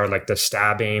shower, like the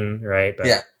stabbing, right? But,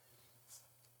 yeah.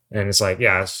 And it's like,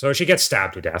 yeah, so she gets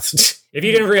stabbed to death. If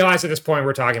you didn't realize at this point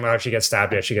we're talking about she gets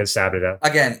stabbed to death, she gets stabbed to death.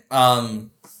 Again,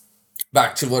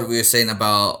 back to what we were saying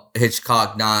about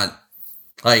Hitchcock not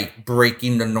like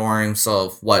breaking the norms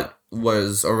of what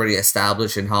was already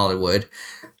established in Hollywood.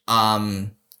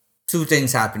 Two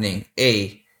things happening.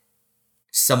 A,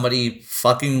 somebody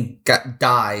fucking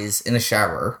dies in a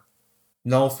shower.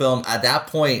 No film at that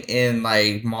point in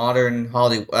like modern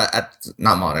Hollywood,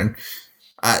 not modern,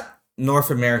 at North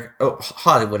America,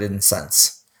 Hollywood in a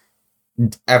sense,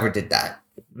 ever did that.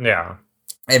 Yeah.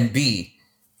 And B,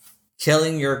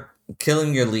 killing your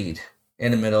lead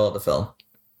in the middle of the film.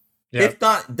 Yeah. If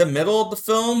not the middle of the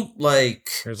film, like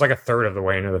it was like a third of the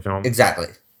way into the film. Exactly.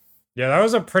 Yeah, that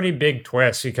was a pretty big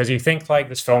twist because you think like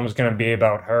this film is going to be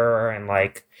about her and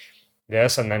like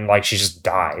this, and then like she just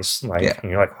dies. Like, yeah.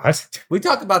 And you're like, what? We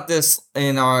talked about this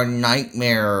in our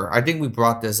Nightmare. I think we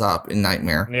brought this up in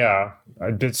Nightmare. Yeah,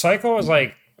 Psycho was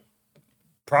like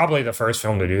probably the first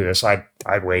film to do this. I'd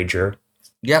wager.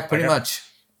 Yeah, pretty much.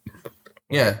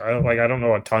 Yeah, I don't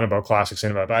know a ton about classic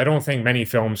cinema, but I don't think many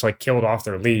films like killed off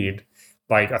their lead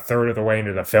like a third of the way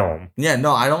into the film. Yeah,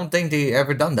 no, I don't think they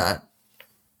ever done that.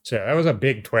 So that was a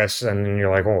big twist, and you're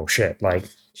like, oh shit, like.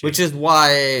 Which is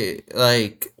why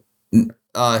like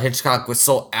Hitchcock was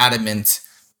so adamant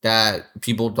that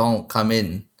people don't come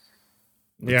in.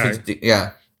 Yeah,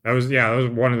 yeah. That was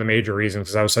one of the major reasons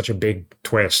because that was such a big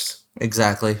twist.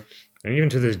 Exactly. And even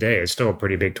to this day, it's still a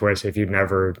pretty big twist if you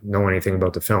never know anything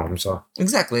about the film. So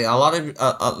exactly, a lot of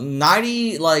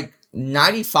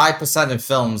 95% of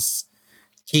films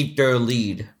keep their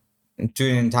lead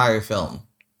through the entire film.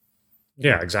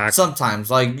 Yeah, exactly.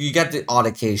 Sometimes, like you get the odd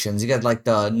occasions, you get like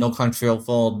the No Country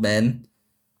for Old Men.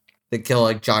 They kill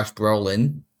like Josh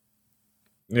Brolin.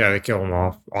 Yeah, they kill him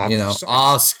off. You know,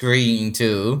 off screen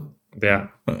too. Yeah,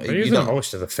 but he's in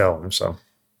most of the film, so.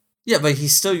 Yeah, but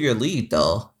he's still your lead,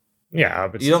 though. Yeah,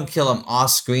 but you don't kill him off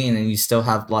screen, and you still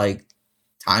have like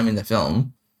time in the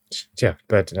film. Yeah,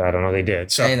 but I don't know. They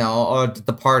did. So you know, or The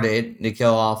Departed, they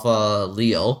kill off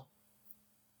Leo.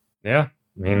 Yeah,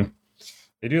 I mean,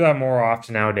 they do that more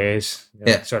often nowadays. You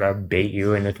know, sort of bait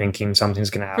you into thinking something's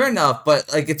gonna happen. Fair enough, but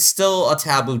like it's still a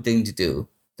taboo thing to do.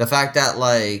 the fact that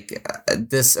like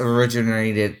this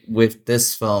originated with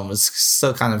this film is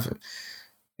so kind of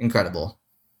incredible.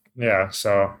 Yeah,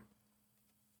 so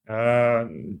a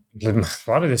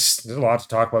lot of this, there's a lot to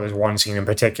talk about. There's one scene in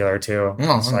particular too.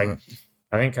 Oh, It's like,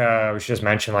 I think we should just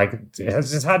mention, like,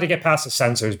 it's had to get past the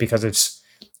censors because it's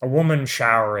a woman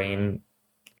showering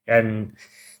and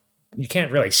you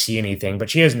can't really see anything, but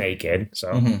she is naked.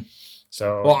 So, mhm.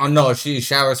 so Well, no, she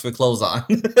showers with clothes on.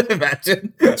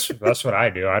 Imagine. that's what I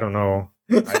do. I don't know.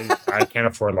 I can't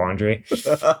afford laundry.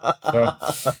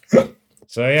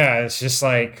 So yeah, it's just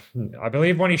like, I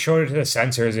believe when he showed it to the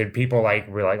censors, people like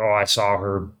were like, "Oh, I saw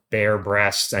her bare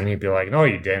breasts," and he'd be like, "No,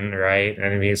 you didn't, right?"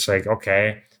 And he's like,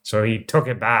 "Okay." So he took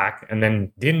it back and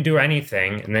then didn't do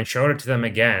anything, and then showed it to them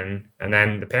again. And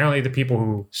then apparently the people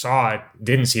who saw it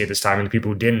didn't see it this time, and the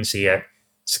people who didn't see it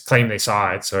claim they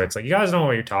saw it. So it's like, you guys know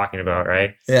what you're talking about,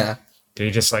 right? Yeah. So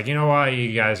you're just like, you know what,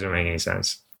 you guys don't make any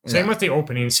sense. Same Yeah. with the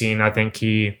opening scene. I think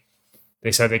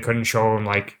they said they couldn't show him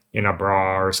like in a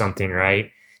bra or something,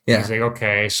 right? Yeah. He's like,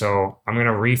 okay, so I'm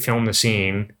gonna refilm the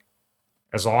scene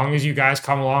as long as you guys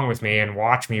come along with me and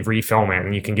watch me refilm it,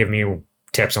 and you can give me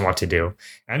tips on what to do.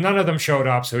 And none of them showed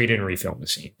up, so he didn't refilm the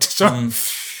scene. So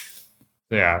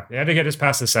yeah, they had to get us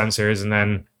past the censors, and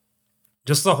then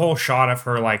just the whole shot of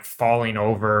her like falling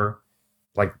over,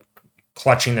 like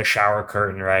clutching the shower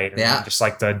curtain, right? And Yeah. just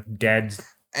like the dead.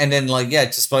 And then like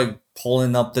just like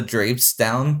pulling up the drapes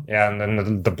down. Yeah, and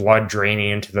then the blood draining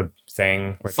into the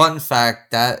thing. Fun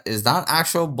fact, that is not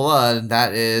actual blood,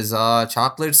 that is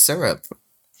chocolate syrup.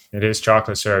 It is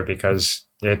chocolate syrup because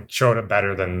it showed it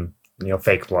better than,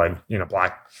 fake blood.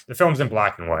 Black. The film's in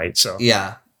black and white, so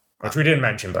Yeah. which we didn't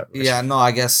mention, but Yeah, no,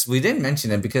 I guess we didn't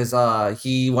mention it because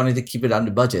he wanted to keep it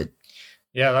under budget.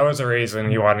 yeah, that was the reason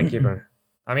he wanted to keep it.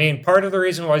 I mean, part of the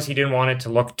reason was he didn't want it to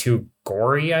look too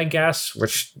gory, I guess,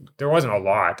 which there wasn't a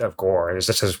lot of gore. It was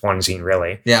just this one scene,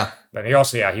 really. Yeah. But he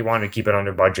also, he wanted to keep it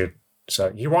under budget.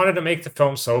 So he wanted to make the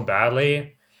film so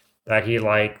badly that he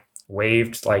like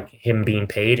waived like him being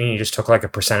paid, and he just took like a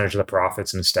percentage of the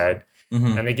profits instead.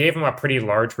 Mm-hmm. And they gave him a pretty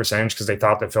large percentage because they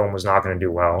thought the film was not going to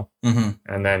do well. Mm-hmm.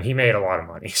 And then he made a lot of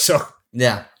money. So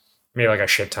yeah, made like a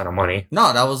shit ton of money.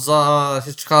 No, that was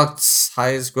Hitchcock's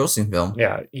highest grossing film.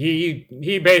 Yeah,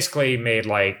 he basically made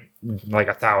like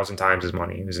 1,000 times his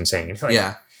money. It was insane. Like,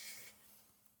 yeah.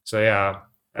 So yeah,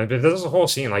 and there's a whole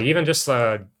scene, like even just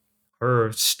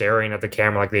her staring at the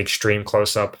camera, like the extreme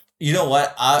close up. You know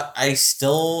what? I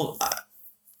still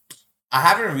I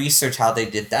haven't researched how they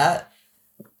did that,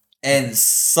 and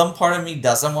some part of me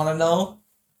doesn't want to know.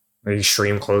 The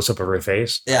extreme close up of her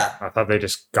face. Yeah, I thought they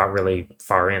just got really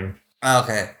far in.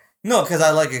 Okay. No, because I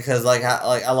like it because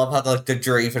I love how the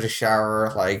drain for the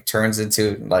shower like turns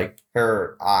into like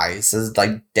her eyes is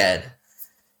like dead.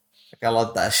 Like, I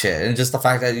love that shit, and just the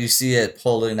fact that you see it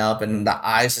pulling up and the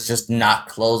eyes is just not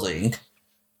closing.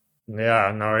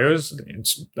 Yeah, no,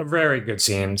 it's a very good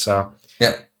scene. So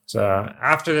yeah. So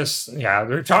after this, we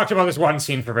talked about this one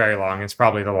scene for very long. It's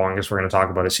probably the longest we're going to talk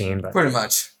about a scene, but Pretty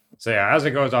much. So yeah, as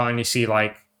it goes on, you see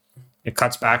like it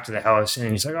cuts back to the house,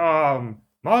 and he's like, "Oh,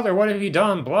 mother, what have you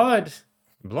done? Blood."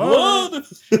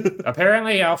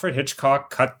 Apparently, Alfred Hitchcock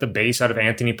cut the bass out of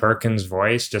Anthony Perkins'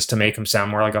 voice just to make him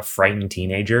sound more like a frightened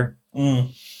teenager.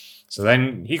 So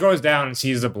then he goes down and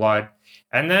sees the blood.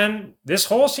 And then this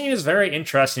whole scene is very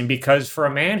interesting because for a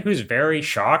man who's very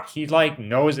shocked, he like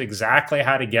knows exactly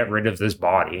how to get rid of this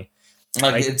body.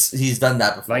 Like he's done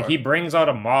that before. Like he brings out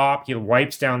a mop, he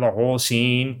wipes down the whole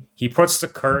scene, he puts the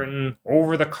curtain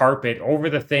over the carpet, over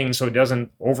the thing so it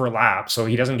doesn't overlap, so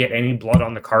he doesn't get any blood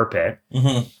on the carpet.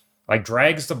 Mm-hmm. Like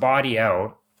drags the body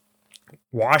out,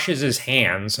 washes his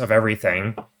hands of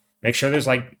everything, make sure there's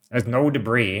no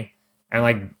debris, and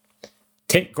like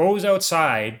goes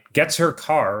outside, gets her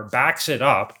car, backs it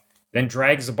up, then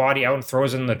drags the body out and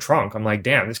throws it in the trunk. I'm like,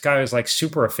 damn, this guy is like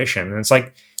super efficient. And it's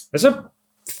like, there's a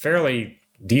fairly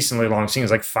decently long scene.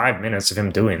 It's like 5 minutes of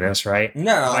him doing this, right?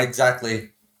 No, exactly.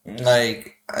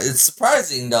 Like, it's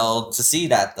surprising though to see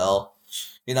that though.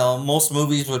 You know, most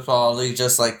movies would probably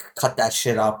just like cut that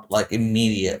shit up like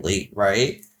immediately,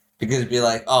 right? Because it'd be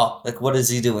like, oh, like what is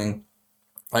he doing?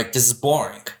 Like this is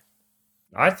boring.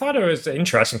 I thought it was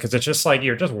interesting because it's just like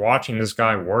you're just watching this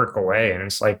guy work away, and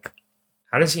it's like,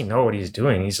 how does he know what he's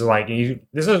doing? He's like,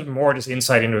 this is more just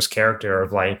insight into his character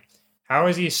of like, how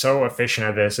is he so efficient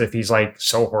at this if he's like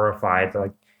so horrified,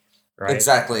 like, right?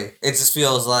 Exactly. It just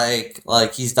feels like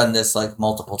he's done this like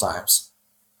multiple times.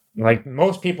 Like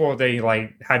most people, they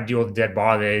like had to deal with a dead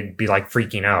body, they'd be like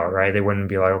freaking out, right? They wouldn't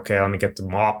be like, okay, let me get the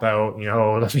mop out,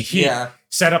 let me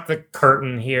set up the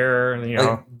curtain here,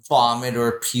 like vomit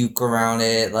or puke around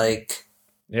it, like.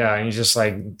 Yeah, and he's just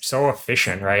like so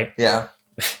efficient, right? Yeah.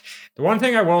 The one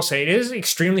thing I will say, it is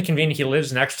extremely convenient. He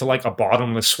lives next to like a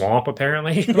bottomless swamp,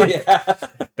 apparently. Like, Yeah.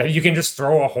 that you can just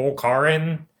throw a whole car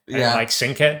in and like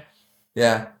sink it.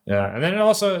 Yeah. Yeah, and then it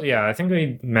also, yeah, I think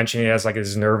they mentioned he has like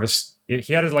his nervous.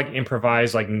 He had to like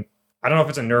improvise, like I don't know if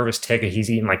it's a nervous tick. He's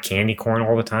eating like candy corn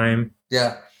all the time.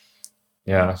 Yeah.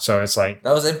 Yeah, so it's like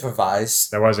That was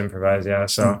improvised. that was improvised. Yeah,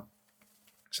 so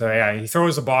yeah, he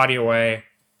throws the body away,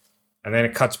 and then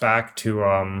it cuts back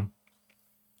to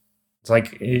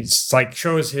it's like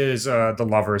shows his the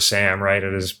lover Sam right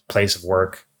at his place of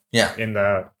work. Yeah. In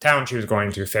the town she was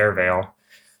going to, Fairvale.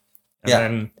 And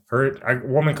then a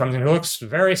woman comes in who looks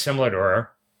very similar to her.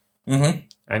 Mm-hmm.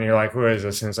 And you're like, who is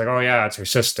this? And it's like, oh yeah, it's her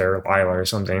sister, Lila or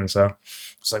something. So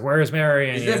it's like, where is Mary?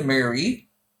 And is it Mary?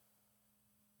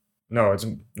 No,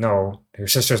 her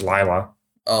sister's Lila.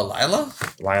 Oh, Lila?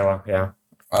 Lila, yeah.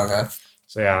 Okay.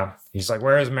 So yeah, he's like,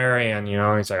 where is Mary? And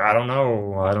he's like, I don't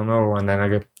know. And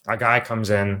then a guy comes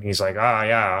in. He's like,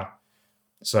 yeah.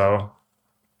 So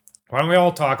why don't we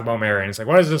all talk about Mary? And it's like,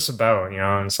 what is this about?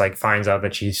 And it's like finds out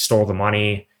that she stole the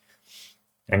money.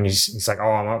 And he's like,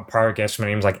 oh, I'm a part of guest. My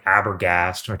name's like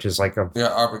Abergast, which is like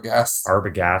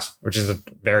Arbogast, which is a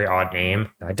very odd name.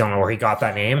 I don't know where he got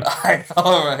that name. I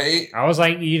know, right? I was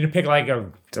like, you need to pick like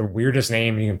the weirdest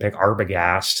name. You can pick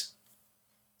Arbogast.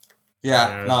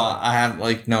 Yeah, no, I have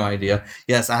like no idea.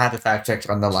 Yes, I had to fact check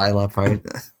on the Lila part.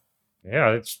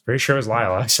 Yeah, it's pretty sure it's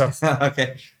Lila. So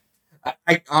okay.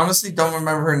 I honestly don't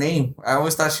remember her name. I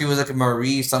always thought she was like a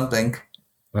Marie something.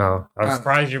 Well, I was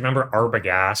surprised you remember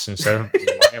Arbogast instead of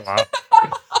Lila.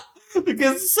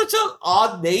 Because it's such an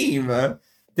odd name.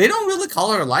 They don't really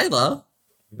call her Lila.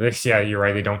 Yeah, you're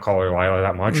right. They don't call her Lila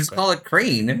that much. They just call it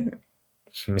Crane.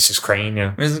 Mrs. Crane,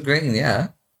 yeah. Mrs. Crane, yeah.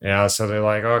 Yeah, so they're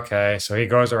like, okay. So he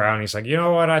goes around. He's like, you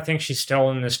know what? I think she's still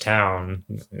in this town.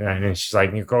 And then she's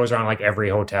like, he goes around like every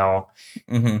hotel.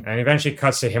 Mm-hmm. And eventually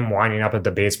cuts to him winding up at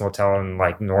the Bates Motel. And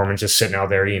like Norman's just sitting out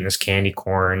there eating this candy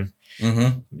corn.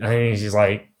 Mm-hmm. And he's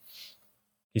like,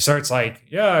 he starts like,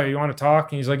 yeah, you want to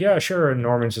talk? And he's like, yeah, sure. And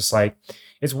Norman's just like,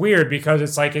 it's weird because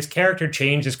it's like his character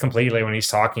changes completely when he's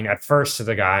talking at first to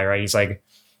the guy, right? He's like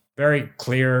very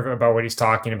clear about what he's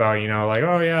talking about, like,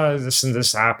 oh yeah, this and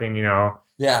this happened,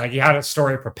 Yeah. Like he had a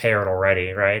story prepared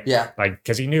already, right? Yeah. Like,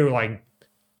 because he knew, like,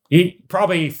 he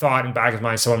probably thought in the back of his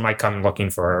mind someone might come looking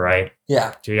for her, right?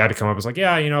 Yeah. So he had to come up and was like,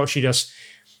 yeah, she just,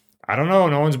 I don't know,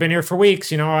 no one's been here for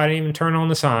weeks, I didn't even turn on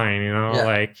the sign,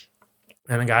 like,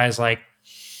 and the guy's like,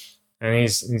 and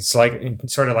he's like,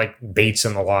 sort of like baits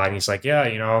him a lot. He's like, yeah,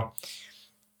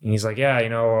 and he's like, yeah,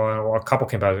 a couple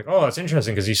came by. I was like, oh, that's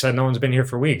interesting because you said no one's been here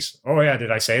for weeks. Oh, yeah,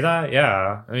 did I say that?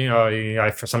 Yeah.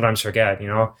 I sometimes forget,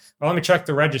 well, let me check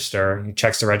the register. He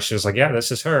checks the register. He's like, yeah,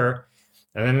 this is her.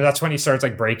 And then that's when he starts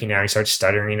like breaking down. He starts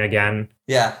stuttering again.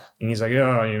 Yeah. And he's like, I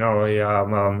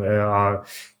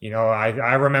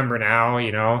remember now,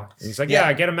 And he's like,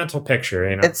 yeah, get a mental picture,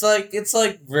 It's like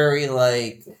very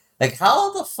like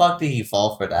how the fuck did he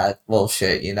fall for that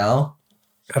bullshit, I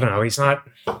don't know. He's not.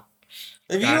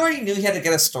 If you already knew he had to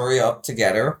get a story up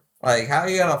together, like how are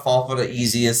you gonna fall for the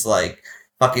easiest like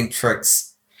fucking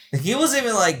tricks? He wasn't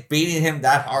even like baiting him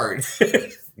that hard.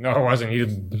 No, it wasn't.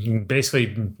 He basically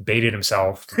baited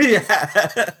himself.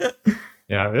 Yeah.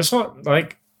 Yeah, this one,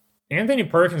 like, Anthony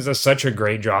Perkins does such a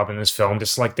great job in this film,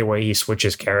 just like the way he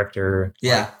switches character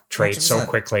traits 100%. So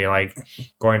quickly, like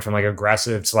going from like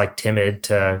aggressive to like timid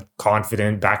to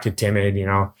confident, back to timid,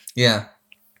 Yeah.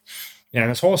 Yeah,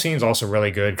 and this whole scene is also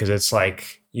really good because it's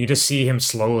like you just see him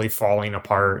slowly falling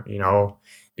apart,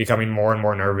 becoming more and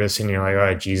more nervous, and you're like,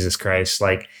 oh, Jesus Christ,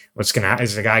 like is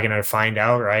the guy gonna find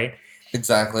out, right?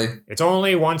 Exactly. It's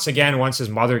only once his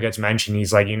mother gets mentioned,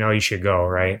 he's like, you should go,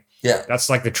 right? Yeah. That's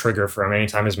like the trigger for him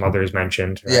anytime his mother is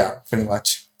mentioned. Right? Yeah, pretty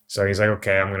much. So he's like,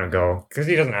 okay, I'm going to go. Because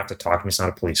he doesn't have to talk to me. He's not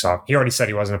a police officer. He already said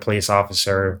he wasn't a police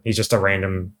officer. He's just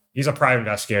he's a private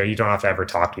investigator. You don't have to ever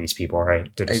talk to these people, right?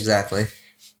 Exactly.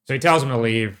 So he tells him to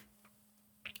leave.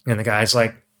 And the guy's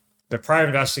like, the private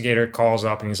investigator calls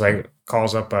up Lila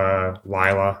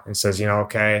and says,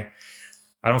 okay,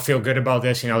 I don't feel good about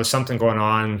this. There's something going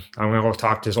on. I'm going to go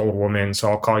talk to this old woman. So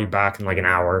I'll call you back in like an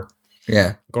hour.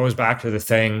 Yeah. Goes back to the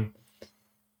thing.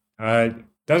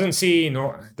 Doesn't see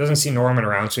Norman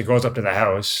around. So he goes up to the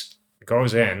house,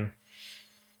 goes in.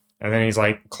 And then he's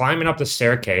like climbing up the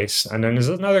staircase. And then there's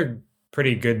another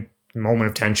pretty good moment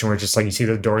of tension where just like you see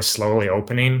the door slowly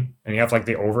opening. And you have like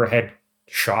the overhead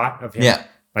shot of him. Yeah.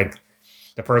 Like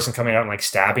the person coming out and like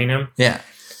stabbing him. Yeah.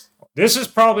 This is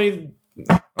probably...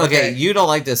 Okay, you don't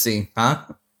like this scene, huh?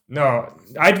 No,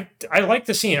 I like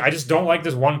the scene. I just don't like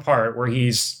this one part where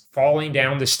he's falling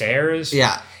down the stairs.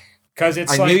 Yeah. because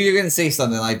it's I knew you were gonna say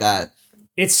something like that.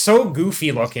 It's so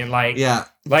goofy looking. Like, Yeah.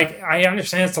 like I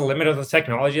understand it's the limit of the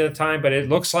technology at the time, but it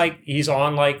looks like he's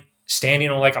on like standing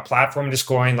on like a platform, just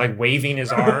going like waving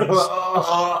his arms,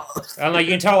 and like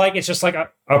you can tell like it's just like a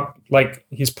like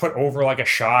he's put over like a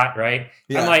shot, right?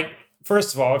 Yeah. And like,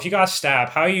 first of all, if you got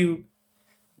stabbed, how you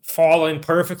falling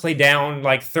perfectly down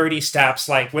like 30 steps,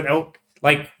 like without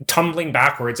like tumbling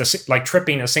backwards, like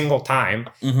tripping a single time.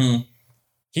 Mm-hmm.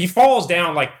 He falls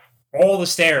down like all the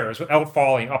stairs without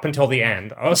falling up until the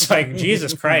end. I was like,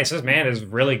 Jesus Christ, this man is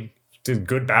really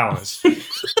good balance.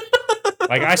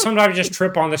 Like, I sometimes just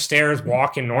trip on the stairs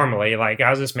walking normally. Like,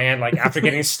 how's this man, like, after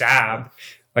getting stabbed,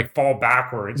 like, fall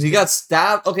backwards? He got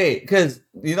stabbed. Okay, because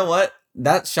you know what?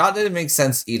 That shot didn't make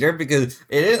sense either because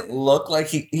it didn't look like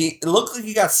it looked like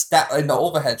he got stabbed in the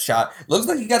overhead shot. It looks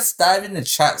like he got stabbed in the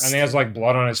chest. And he has like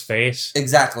blood on his face.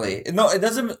 Exactly. No, it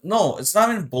doesn't. No, it's not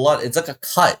even blood. It's like a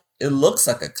cut. It looks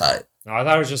like a cut. No, I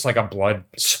thought it was just like a blood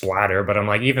splatter, but I'm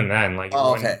like, even then, like,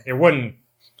 it wouldn't.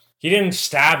 He didn't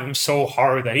stab him so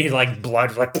hard that he like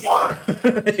blood like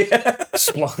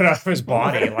exploded out of his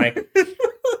body. Like,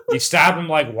 he stabbed him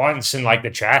like once in like the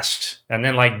chest, and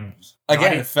then like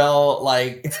again it fell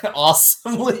like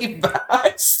awesomely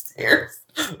backstairs.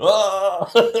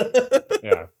 Oh.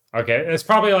 Yeah. Okay. It's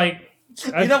probably like,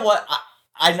 you know what?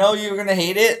 I know you're gonna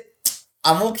hate it.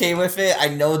 I'm okay with it. I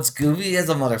know it's goofy as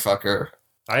a motherfucker.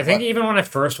 I think even when I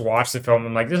first watched the film,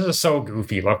 I'm like, this is so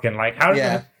goofy looking. Like, how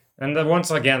did and then once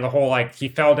again, the whole, like, he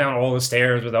fell down all the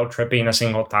stairs without tripping a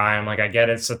single time. Like, I get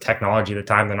it's the technology at the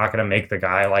time. They're not going to make the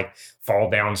guy, like,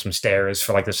 fall down some stairs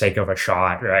for, like, the sake of a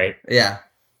shot, right? Yeah.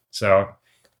 So,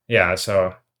 yeah,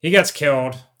 so he gets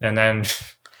killed, and then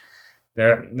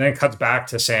then it cuts back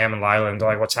to Sam and Lila, and they're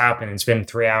like, what's happening? It's been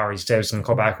 3 hours. He said he's going to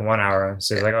go back in 1 hour.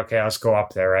 So he's like, okay, let's go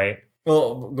up there, right?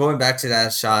 Well, going back to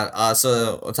that shot,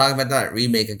 so we're talking about that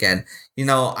remake again. You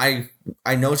know, I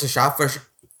know it's a shot for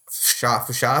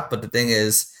shot, but the thing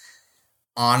is,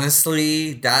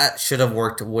 honestly, that should have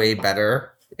worked way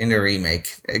better in the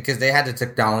remake because they had the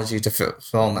technology to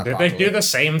film that. Did they do the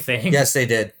same thing? Yes, they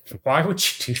did. Why would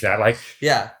you do that? Like,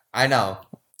 yeah, I know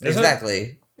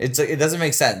exactly. It doesn't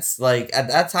make sense. Like at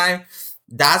that time,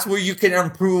 that's where you can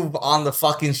improve on the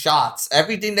fucking shots.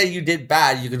 Everything that you did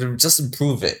bad, you could just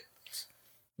improve it.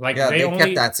 Like, yeah, they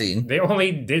kept that scene. They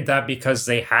only did that because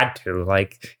they had to.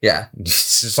 Like, yeah,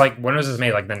 it's just like, when was this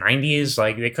made? Like the 90s?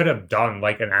 Like, they could have done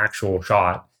like an actual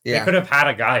shot. Yeah. They could have had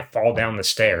a guy fall down the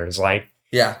stairs. Like,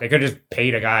 yeah, they could have just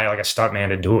paid a guy like a stuntman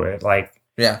to do it. Like,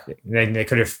 yeah, they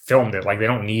could have filmed it. Like, they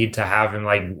don't need to have him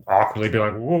like awkwardly be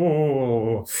like,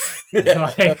 whoa,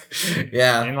 like,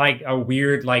 yeah, and like a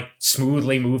weird like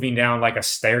smoothly moving down like a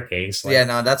staircase. Like, yeah,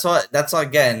 no, that's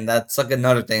like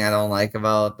another thing I don't like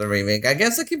about the remake. I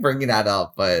guess I keep bringing that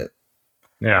up, but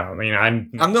yeah, I mean,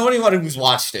 I'm the only one who's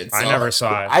watched it. So I never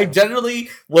saw it. I generally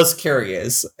was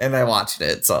curious and I watched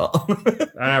it. So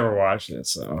I never watched it.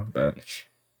 So, but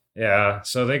yeah,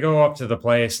 so they go up to the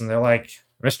place and they're like,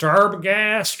 Mr.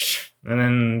 Arbogast. And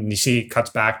then you see it cuts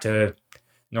back to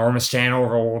Norma standing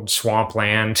over old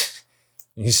swampland.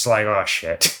 He's like, oh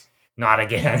shit, not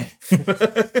again.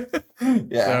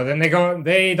 Yeah. So then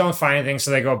they don't find anything, so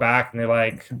they go back and they're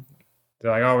like,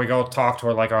 oh, we go talk to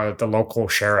the local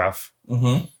sheriff.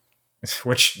 Mm-hmm.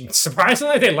 Which,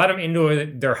 surprisingly, they let him into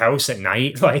their house at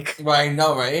night. Like, I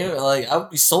know, right? Like, I would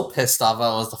be so pissed off if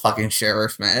I was the fucking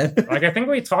sheriff, man. Like, I think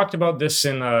we talked about this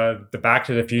in the Back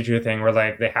to the Future thing, where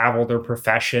like they have all their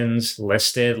professions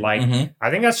listed. Like,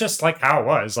 I think that's just like how it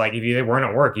was. Like, if they weren't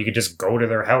at work, you could just go to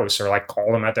their house or like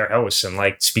call them at their house and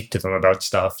like speak to them about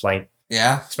stuff. Like,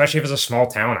 yeah, especially if it's a small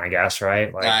town, I guess,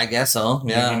 right? Like, I guess so.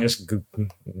 Yeah, you can just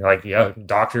like, yeah,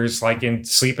 doctors like in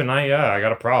sleep at night. Yeah, I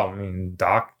got a problem. I mean,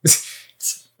 doc.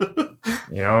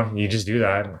 You know, you just do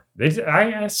that.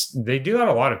 I guess they do that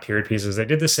a lot of period pieces. They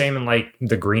did the same in like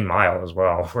The Green Mile as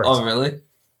well. Oh, really?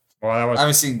 Well, I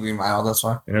haven't seen Green Mile. That's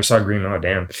why. I never saw Green Mile.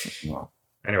 Damn. Wow.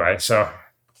 Anyway, so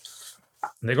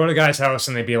they go to the guy's house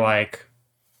and they'd be like,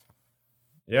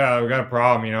 "Yeah, we got a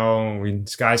problem. You know,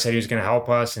 this guy said he was going to help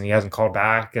us, and he hasn't called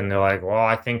back." And they're like, "Well,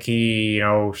 I think he,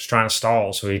 was trying to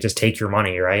stall, so he just take your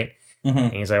money, right?"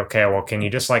 And he's like, okay, well, can you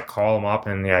just like call him up?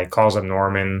 And yeah, he calls up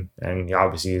Norman, and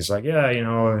obviously he's like, yeah,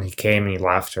 he came and he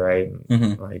left, right?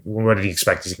 Like, what did he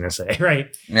expect he's gonna say,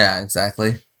 right? Yeah,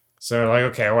 exactly. So like,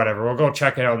 okay, whatever, we'll go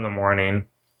check it out in the morning.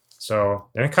 So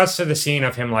then it cuts to the scene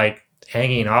of him like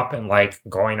hanging up and like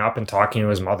going up and talking to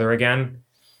his mother again.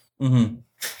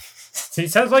 He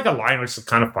says like a line which is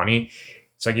kind of funny.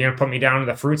 It's like, you're gonna put me down to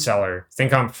the fruit cellar.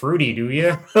 Think I'm fruity, do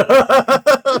you?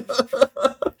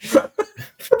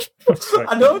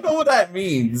 I don't know what that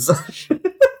means.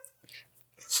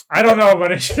 I don't know,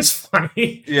 but it's just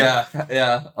funny.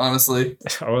 Yeah, honestly.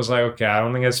 I was like, okay, I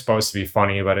don't think it's supposed to be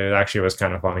funny, but it actually was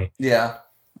kind of funny. Yeah.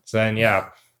 So then, yeah,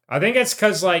 I think it's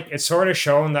because like it's sort of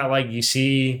shown that like you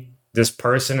see this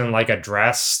person in like a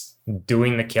dress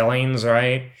doing the killings,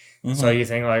 right? So Mhm. you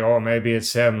think like, oh, maybe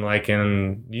it's him. Like,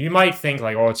 and you might think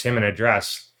like, oh, it's him in a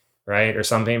dress, right, or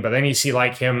something. But then you see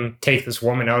like him take this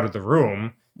woman out of the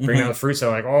room, bring out Mhm. the fruits.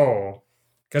 So like, oh,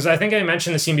 because I think I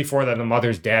mentioned the scene before that the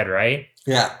mother's dead, right?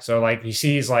 Yeah. So like he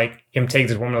sees like him take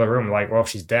this woman to the room, like, well, if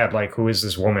she's dead, like who is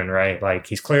this woman, right? Like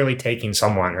he's clearly taking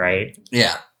someone, right?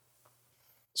 Yeah.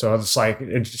 So it's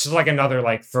just like another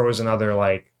like throws another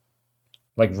like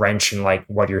wrench in like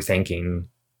what you're thinking.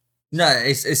 No,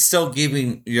 it's still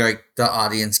giving you like the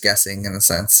audience guessing in a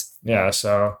sense. Yeah,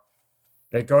 so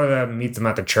they go to meet them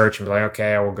at the church and be like,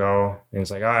 okay, I will go. And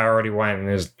he's like, oh, I already went and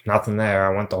there's nothing there.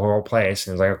 I went the whole place.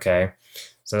 And he's like, okay.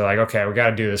 So they're like, okay, we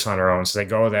got to do this on our own. So they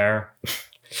go there.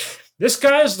 This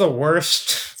guy's the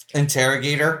worst.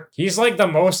 Interrogator. He's like the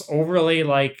most overly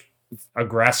like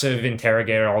aggressive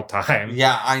interrogator all time.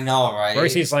 Yeah, I know, right?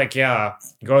 First, he's like, yeah,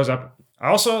 he goes up. I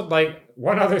also like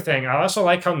one other thing. I also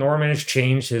like how Norman has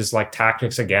changed his like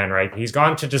tactics again, right? He's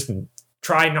gone to just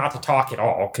try not to talk at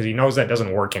all because he knows that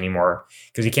doesn't work anymore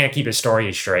because he can't keep his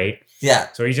story straight. Yeah.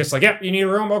 So he's just like, yep, you need a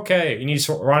room? Okay. You need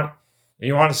to run.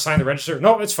 You want to sign the register?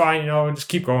 No, it's fine. Just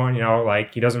keep going.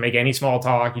 Like he doesn't make any small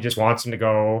talk. He just wants him to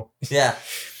go. Yeah.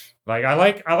 Like I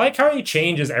like how he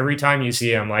changes every time you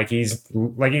see him. Like he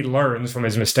learns from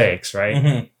his mistakes, right?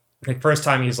 Mm-hmm. Like first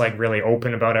time he's like really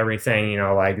open about everything,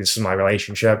 like this is my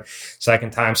relationship.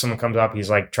 Second time someone comes up, he's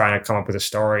like trying to come up with a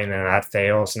story and then that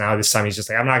fails. Now this time he's just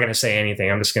like, I'm not going to say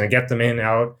anything. I'm just going to get them in,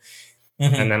 out.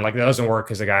 Mm-hmm. And then like that doesn't work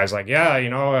because the guy's like,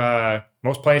 yeah,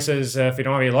 most places, if you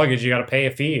don't have any luggage, you got to pay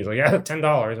a fee. He's like, yeah,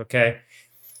 $10. Okay.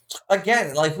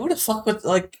 Again, like who the fuck would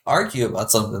like argue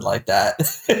about something like that?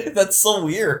 That's so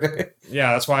weird.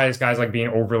 Yeah, that's why this guy's like being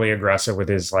overly aggressive with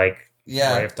his like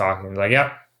way of talking. He's like,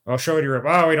 yeah, I'll show you your room.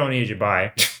 Oh, we don't need you.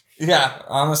 Bye. Yeah,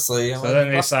 honestly. So then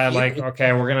they decide like,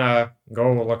 okay, we're gonna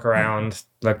go look around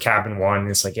the cabin one.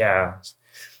 It's like, yeah.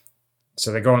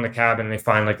 So they go in the cabin and they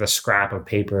find like the scrap of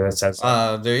paper that says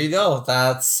there you go.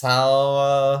 That's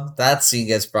how that scene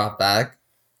gets brought back.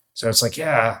 So it's like,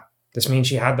 yeah, this means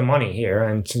she had the money here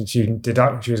and she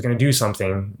was gonna do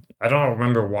something. I don't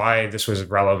remember why this was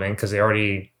relevant because they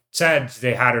already said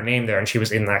they had her name there and she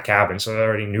was in that cabin, so they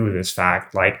already knew this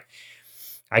fact. Like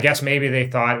I guess maybe they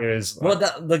thought it was well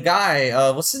the guy,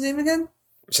 what's his name again?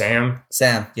 Sam,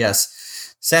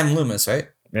 yes. Sam Loomis, right?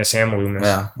 Yeah, Sam Loomis.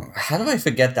 Yeah. How do I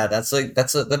forget that?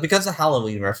 That becomes a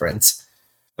Halloween reference.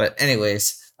 But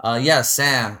anyways, yeah,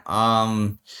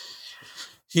 Sam.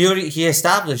 He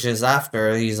establishes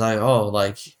after he's like, oh,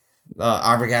 like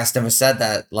Arbogast never said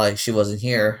that like she wasn't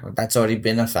here. That's already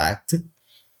been a fact.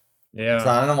 Yeah. So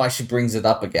I don't know why she brings it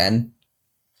up again.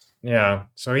 Yeah.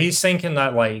 So he's thinking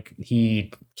that like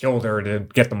he killed her to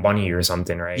get the money or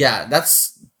something, right? Yeah,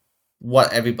 that's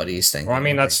what everybody's thinking. Well, I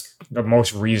mean, that's the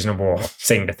most reasonable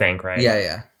thing to think, right?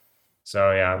 Yeah.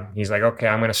 So, yeah, he's like, okay,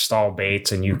 I'm going to stall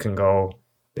Bates and you can go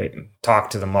talk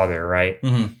to the mother, right?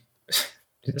 Mm-hmm.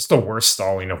 It's the worst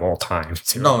stalling of all time.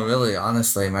 Too. No, really,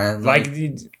 honestly, man. Like,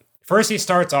 first he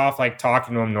starts off, like,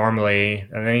 talking to him normally,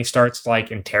 and then he starts,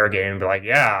 like, interrogating him, be like,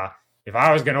 yeah, if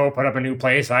I was going to open up a new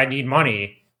place, I'd need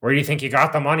money. Where do you think you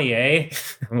got the money, eh?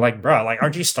 I'm like, bro, like,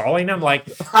 aren't you stalling him? Like,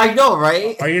 I know,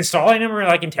 right? Are you stalling him or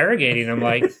like interrogating him?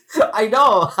 Like, I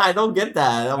know, I don't get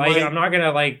that. I'm not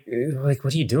gonna like,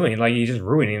 what are you doing? Like, you're just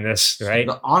ruining this, right?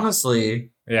 Honestly,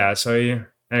 yeah. So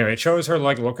anyway, it shows her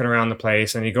like looking around the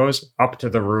place, and he goes up to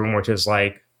the room, which is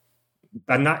like,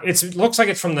 it looks like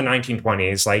it's from the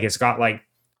 1920s. Like, it's got like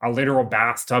a literal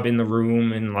bathtub in the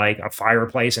room and like a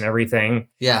fireplace and everything.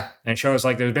 Yeah, and it shows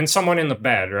like there's been someone in the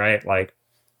bed, right? Like.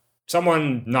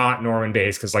 Someone not Norman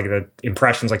Bates because like the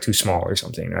impression's like too small or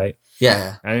something, right?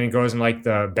 Yeah. And then he goes in like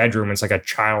the bedroom. It's like a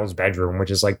child's bedroom, which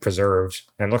is like preserved,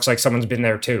 and it looks like someone's been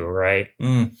there too, right?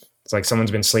 Mm. It's like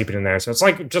someone's been sleeping in there, so it's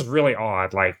like just really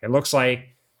odd. Like it looks like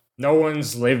no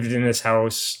one's lived in this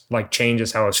house, like changed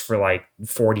this house for like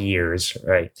 40 years,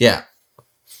 right? Yeah.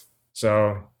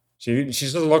 So she's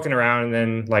just looking around, and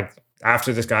then like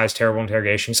after this guy's terrible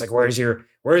interrogation, he's like, "Where's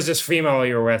this female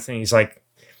you're with?" And he's like.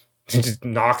 He just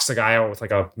knocks the guy out with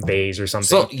like a vase or something.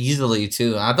 So easily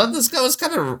too. I thought this guy was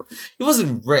he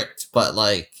wasn't ripped, but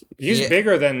like he's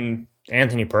bigger than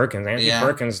Anthony Perkins. Anthony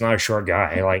Perkins is not a short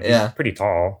guy. Like he's pretty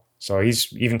tall. So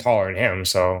he's even taller than him.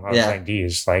 So I was like,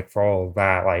 geez, like for all of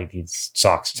that, like he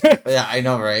sucks. Yeah, I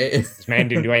know, right? This man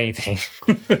didn't do anything.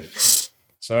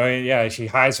 So yeah, she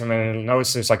hides him and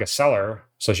notices there's like a cellar.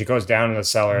 So she goes down in the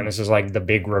cellar and this is like the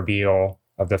big reveal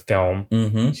of the film.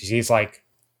 Mm-hmm. She sees like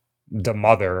the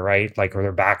mother, right? Like with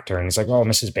her back turned. It's like, oh,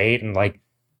 Mrs. Bate, and like,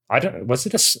 I don't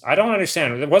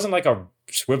understand. It wasn't like a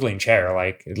swiveling chair.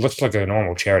 Like it looked like a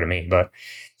normal chair to me, but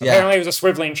Yeah. apparently it was a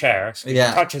swiveling chair. So Yeah.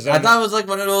 he touches it. I thought it was like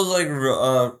one of those like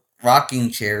rocking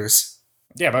chairs.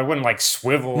 Yeah, but it wouldn't like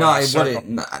swivel. No, in a it circle.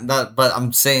 wouldn't. Not, but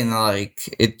I'm saying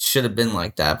like it should have been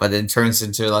like that, but it turns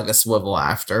into like a swivel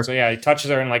after. So yeah, he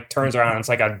touches her and like turns around. And it's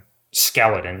like a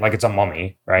skeleton, like it's a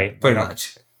mummy, right? Pretty Like,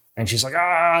 much. And she's like,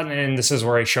 ah, and then this is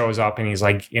where he shows up and he's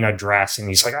like in a dress and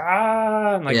he's like,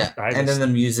 ah, and like, Yeah, and then the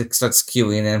music starts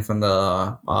cueing in from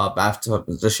the bathtub,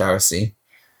 the shower scene.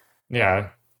 Yeah,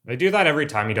 they do that every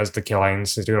time he does the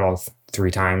killings. They do it all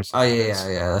 3 times. Oh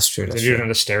yeah, that's true. They do it in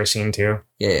the stair scene too.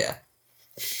 Yeah.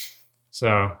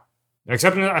 So,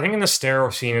 except I think in the stair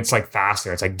scene, it's like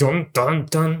faster. It's like dun dun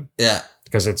dun. Yeah.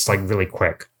 Because it's like really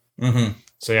quick. Mm-hmm.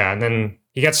 So yeah, and then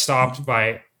he gets stopped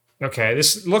by. Okay,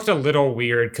 this looked a little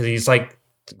weird because he's like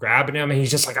grabbing him and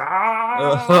he's just like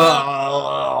ah.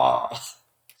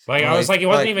 Like I was like, he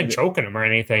wasn't even choking him or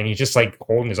anything. He's just like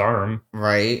holding his arm.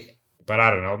 Right. But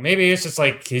I don't know. Maybe it's just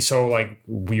like he's so like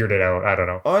weirded out. I don't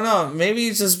know. Oh no, maybe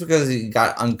it's just because he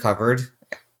got uncovered.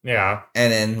 Yeah.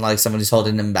 And then like somebody's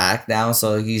holding him back now,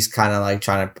 so he's kind of like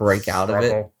trying to break out of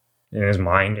it. In his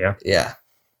mind, yeah. Yeah.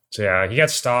 So yeah, he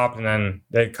gets stopped, and then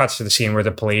it cuts to the scene where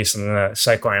the police and the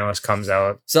psychoanalyst comes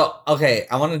out. So okay,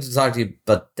 I wanted to talk to you,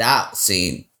 but that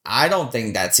scene, I don't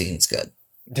think that scene's good.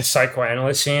 The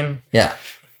psychoanalyst scene. Yeah.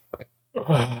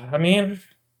 I mean,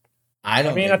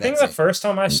 I think the first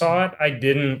time I saw it, I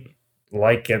didn't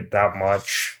like it that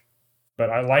much, but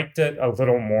I liked it a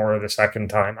little more the second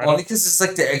time. Only because it's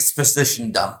like the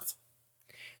exposition dump.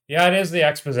 Yeah, it is the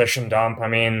exposition dump. I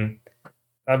mean,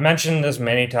 I've mentioned this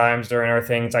many times during our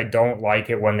things. I don't like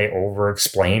it when they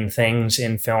over-explain things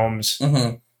in films.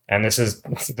 Mm-hmm. And this is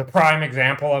the prime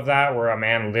example of that, where a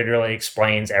man literally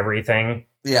explains everything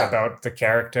about the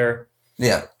character.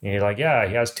 Yeah. And you're like, yeah,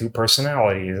 he has 2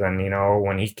 personalities. And, you know,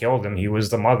 when he killed him, he was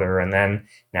the mother. And then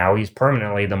now he's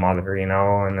permanently the mother, you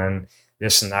know, and then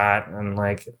this and that. And,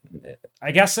 like,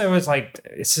 I guess it was like,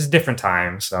 it's a different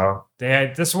time. So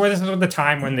this was the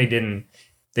time when they did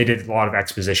a lot of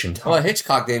exposition. Well,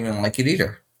 Hitchcock didn't even like it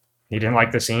either. He didn't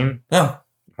like the scene? No.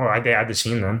 Well, they had the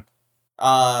scene then.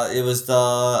 It was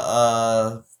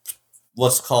the,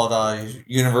 what's called,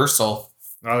 Universal.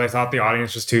 Oh, they thought the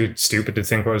audience was too stupid to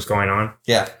think what was going on?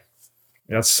 Yeah.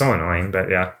 That's so annoying, but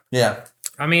yeah. Yeah.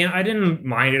 I mean, I didn't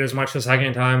mind it as much the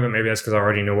second time, but maybe that's because I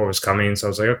already knew what was coming. So I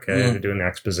was like, okay, they're doing the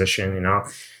exposition, you know,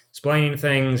 explaining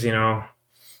things, you know.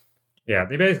 Yeah,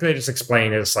 they basically just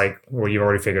explain it's like, well, you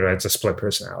already figured out it's a split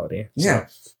personality. So. Yeah.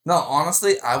 No,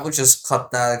 honestly, I would just cut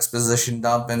that exposition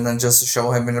dump and then just show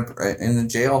him in the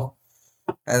jail.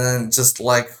 And then just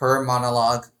like her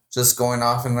monologue just going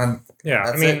off and then... Yeah,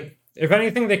 I mean... If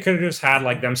anything, they could have just had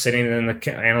like them sitting and then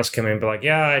the analyst come in and be like,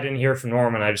 yeah, I didn't hear from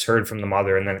Norman. I just heard from the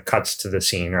mother. And then it cuts to the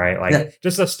scene, right? Like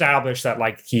just establish that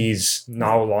like he's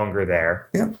no longer there.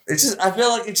 Yeah. It's just, I feel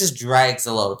like it just drags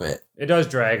a little bit. It does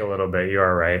drag a little bit. You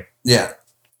are right. Yeah.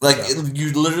 Like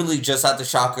you literally just had the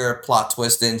shocker plot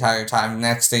twist the entire time.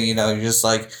 Next thing you know, you're just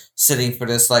like sitting for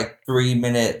this like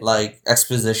 3-minute like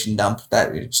exposition dump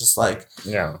that you're just like,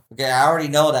 yeah, okay, I already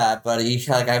know that, buddy.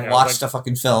 Like I've watched a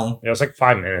fucking film. It was like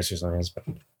 5 minutes or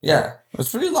something. Yeah, it was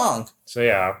pretty long. So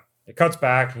yeah, it cuts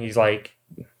back and he's like,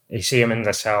 you see him in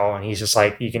the cell and he's just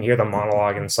like, you can hear the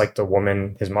monologue and it's like the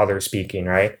woman, his mother speaking,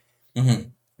 right? Mm-hmm.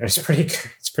 And it's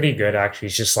pretty good actually.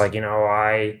 It's just like, you know,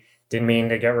 I didn't mean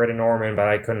to get rid of Norman, but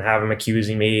I couldn't have him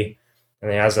accusing me. And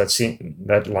he has that scene,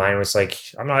 that line was like,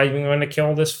 I'm not even going to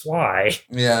kill this fly.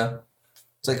 Yeah.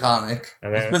 It's iconic.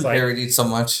 And then it's been parodied so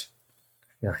much.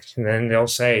 Yeah. And then they'll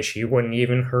say, she wouldn't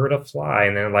even hurt a fly.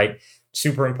 And then like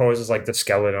superimposes like the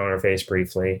skeleton on her face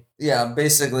briefly. Yeah,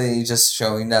 basically just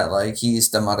showing that like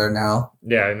he's the mother now.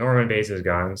 Yeah, Norman Bates is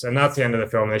gone. And that's the end of the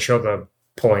film. They show the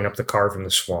pulling up the car from the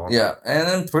swamp. Yeah, and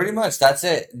then pretty much that's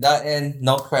it. That and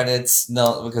no credits,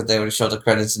 no, because they would show the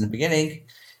credits in the beginning.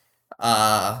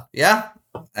 Yeah,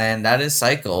 and that is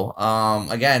Psycho.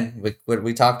 Again, what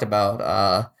we talked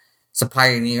about, it's a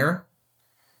pioneer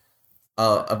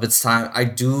of its time. I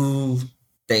do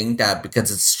think that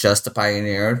because it's just a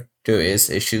pioneer, there is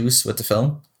issues with the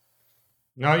film.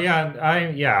 No,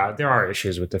 yeah, there are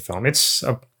issues with the film. It's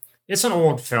an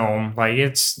old film. Like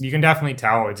you can definitely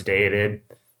tell it's dated,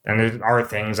 and there are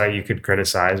things that you could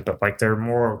criticize, but like they're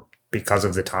more because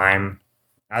of the time.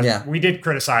 We did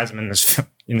criticize them in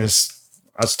this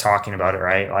us talking about it,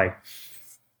 right? Like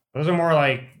those are more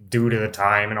like due to the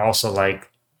time, and also like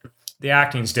the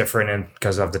acting's different and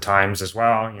because of the times as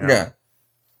well. You know? Yeah.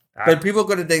 But people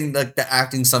could think like the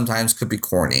acting sometimes could be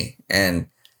corny, and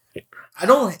I'm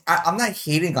not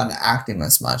hating on the acting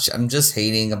as much. I'm just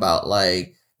hating about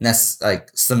like like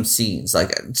some scenes,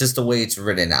 like just the way it's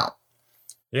written out.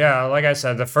 Yeah, like I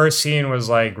said, the first scene was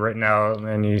like written out,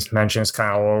 and you mentioned it's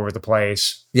kind of all over the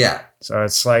place. Yeah. So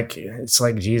it's like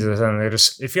Jesus, and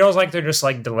it feels like they're just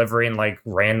like delivering like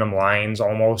random lines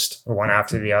almost one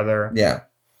after the other. Yeah.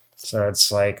 So it's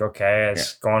like, okay,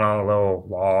 it's going on a little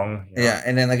long. You know? Yeah,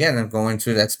 and then again, I'm going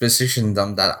through the exposition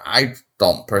dump that I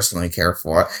don't personally care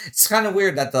for. It's kind of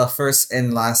weird that the first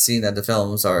and last scene of the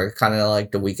films are kind of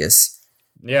like the weakest.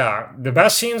 Yeah, the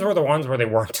best scenes were the ones where they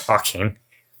weren't talking.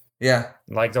 Yeah.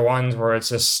 Like the ones where it's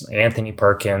just Anthony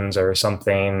Perkins or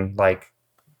something, like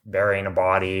burying a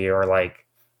body, or like,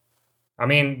 I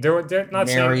mean, they're not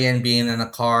Marion being in a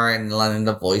car and letting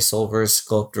the voiceovers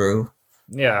go through.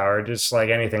 Yeah, or just like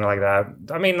anything like that.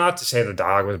 I mean, not to say the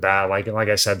dog was bad. Like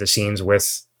I said, the scenes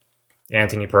with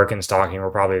Anthony Perkins talking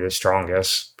were probably the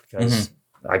strongest because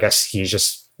I guess he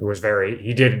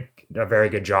did a very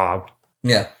good job.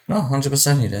 Yeah, no,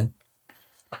 100% he did.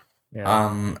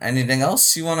 Yeah. Anything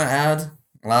else you want to add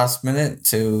last minute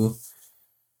to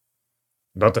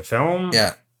about the film?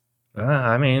 Yeah.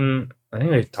 I mean, I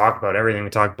think we talked about everything. We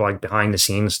talked about like behind the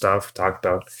scenes stuff. We talked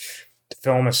about the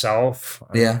film itself.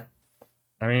 Yeah.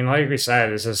 I mean, like we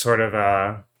said, this is sort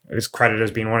of it's credited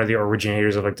as being one of the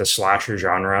originators of like the slasher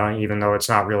genre, even though it's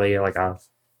not really like a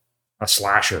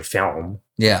slasher film.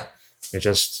 Yeah. It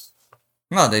just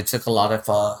they took a lot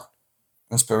of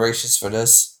inspirations for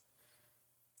this.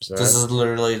 So this is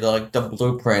literally like the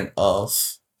blueprint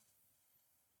of.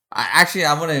 I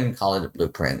wouldn't even call it a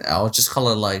blueprint. I would just call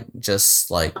it like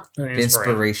the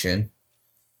inspiration.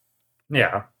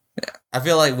 Yeah. Yeah. I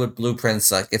feel like with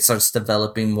blueprints, like it starts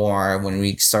developing more when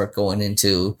we start going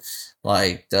into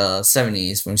like the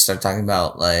 70s, when we start talking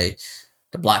about like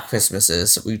the Black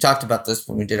Christmases. We talked about this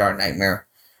when we did our Nightmare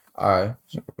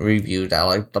review, that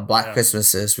like the Black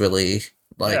Christmases really.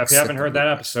 Like, if you haven't heard that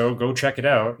episode, go check it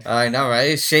out. I know,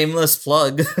 right? Shameless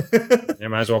plug. You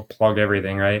might as well plug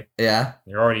everything, right? Yeah.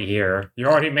 You're already here. You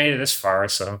already made it this far,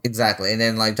 so. Exactly. And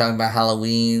then, like, talking about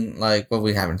Halloween, like, well,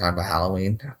 we haven't talked about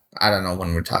Halloween. I don't know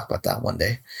when we'll talk about that one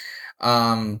day.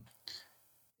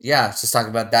 Yeah, just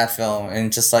talking about that film.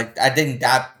 And just, like, I think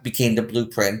that became the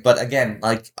blueprint. But again,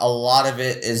 like, a lot of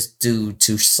it is due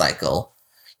to Psycho.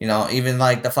 You know, even,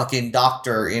 like, the fucking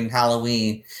doctor in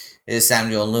Halloween is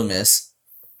Samuel Loomis.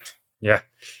 Yeah.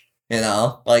 You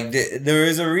know, like there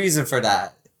is a reason for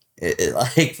that,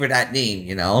 like for that name,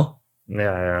 you know.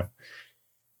 Yeah.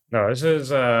 No, this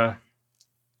is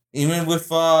even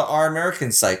with our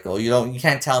American Psycho, you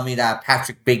can't tell me that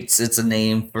Patrick Bates is a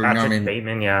name for Norman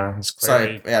Bateman. Yeah, it's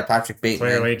clearly, Patrick Bateman.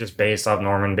 Clearly, just based off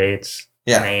Norman Bates'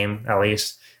 name, at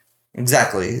least.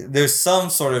 Exactly. There's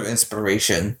some sort of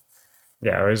inspiration.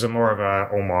 Yeah, it was more of a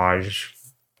homage.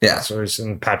 Yeah. So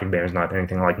Patrick Bateman's not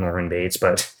anything like Norman Bates,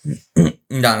 but no.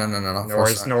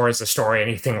 Nor is the story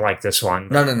anything like this one.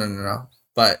 No.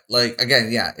 But like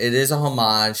again, yeah, it is a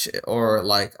homage or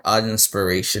like an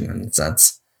inspiration in a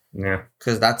sense. Yeah.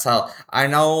 Because that's how I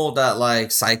know that like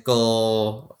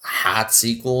Psycho had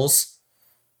sequels.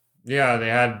 Yeah, they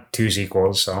had 2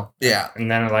 sequels. So yeah, and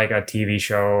then like a TV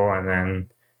show, and then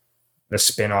the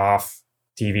spin-off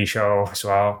TV show as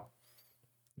well.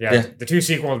 Yeah, the 2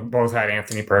 sequels both had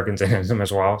Anthony Perkins in them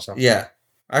as well. So yeah,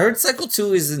 I heard Cycle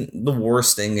 2 isn't the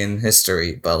worst thing in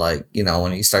history, but like, you know,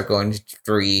 when you start going to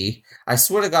 3, I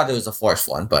swear to God there was a 4th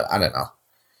one, but I don't know.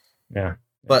 Yeah.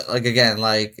 But like again,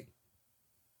 like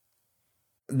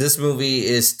this movie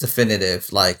is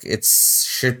definitive. Like it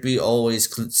should be always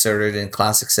considered in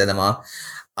classic cinema.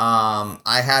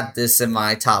 I had this in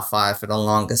my top 5 for the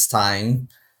longest time.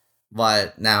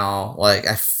 But now, like,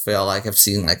 I feel like I've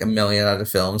seen like a million other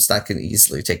films that can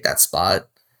easily take that spot.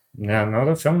 Yeah, no,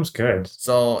 the film's good.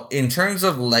 So, in terms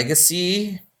of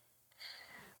legacy,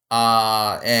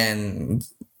 and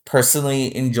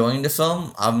personally enjoying the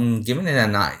film, I'm giving it a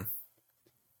 9.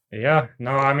 Yeah,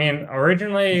 no, I mean,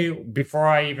 originally, before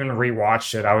I even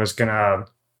rewatched it, I was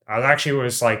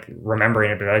like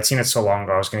remembering it, but I'd seen it so long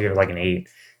ago, I was gonna give it like an 8.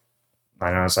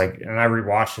 And I was like, and I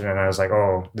rewatched it, and I was like,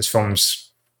 oh, this film's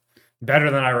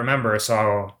better than I remember.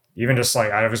 So even just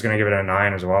like, I was going to give it a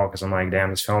 9 as well, because I'm like,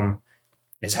 damn, this film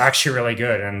is actually really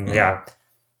good. And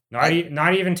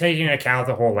not even taking into account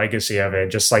the whole legacy of it,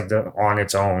 just like on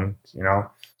its own, you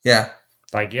know? Yeah.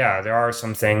 Like, yeah, there are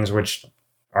some things which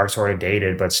are sort of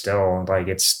dated, but still, like,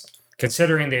 it's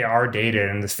considering they are dated,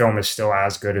 and this film is still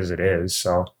as good as it is.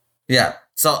 So yeah.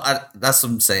 So that's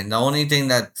what I'm saying. The only thing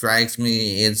that drags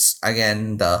me is,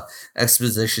 again, the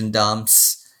exposition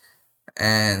dumps.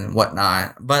 and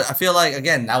whatnot. But I feel like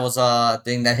again that was a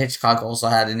thing that Hitchcock also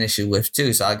had an issue with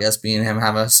too. So I guess me and him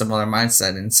have a similar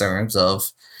mindset in terms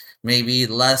of maybe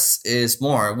less is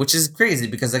more, which is crazy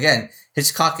because again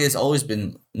Hitchcock has always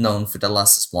been known for the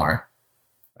less is more.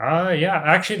 Yeah,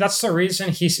 actually, that's the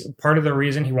reason part of the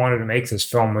reason he wanted to make this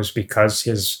film was because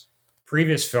his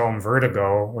previous film,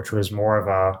 Vertigo, which was more of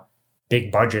a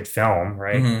big budget film,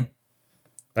 right? Mm-hmm.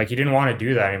 Like, he didn't want to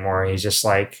do that anymore. He's just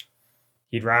like,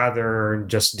 he'd rather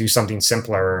just do something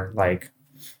simpler. Like,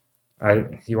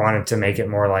 he wanted to make it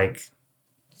more like,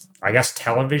 I guess,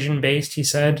 television based, he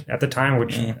said at the time,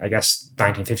 which I guess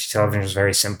 1950 television was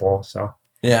very simple. So,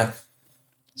 Yeah.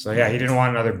 So yeah, he didn't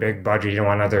want another big budget. He didn't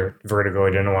want another Vertigo.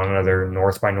 He didn't want another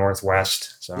North by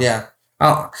Northwest. So Yeah.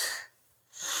 Oh,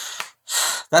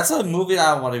 that's a movie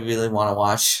that I really want to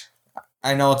watch.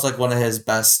 I know it's like one of his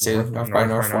best too. North by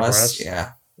Northwest.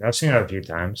 Yeah. I've seen it a few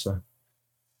times. So.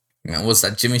 Yeah, was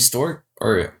that Jimmy Stewart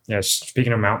or? Yeah.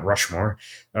 Speaking of Mount Rushmore.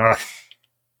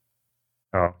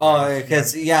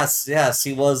 Because yes,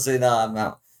 he was in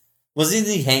Mount. Was he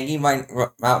the hanging Mount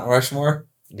Rushmore?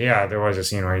 Yeah, there was a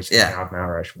scene where he's hanging off Mount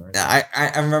Rushmore. Yeah,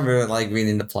 I remember like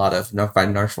reading the plot of North by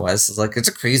Northwest. It's like it's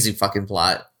a crazy fucking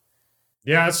plot.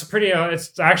 Yeah,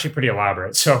 it's actually pretty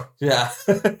elaborate. So yeah,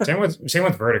 same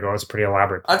with Vertigo. It's pretty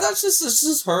elaborate. I thought this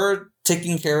is her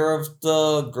taking care of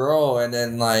the girl, and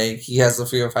then like he has the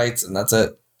fear of heights, and that's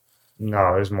it.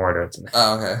 No, there's more to it than that.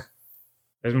 Oh, okay.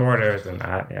 There's more to it than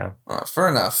that. Yeah. Fair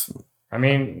enough. I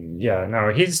mean, yeah,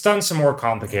 no, he's done some more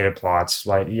complicated plots.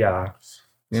 Like, yeah.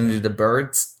 You gonna do the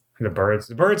birds? The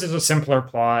birds is a simpler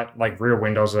plot. Like Rear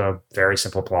Window's a very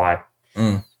simple plot.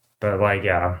 But like,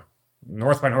 yeah,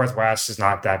 North by Northwest is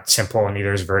not that simple, and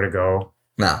neither is Vertigo.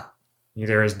 No.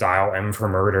 Neither is Dial M for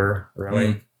Murder,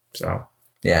 really. So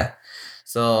yeah.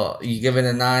 So you give it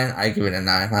a 9, I give it a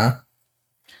 9, huh?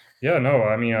 Yeah, no,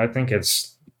 I mean I think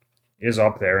is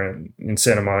up there in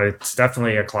cinema. It's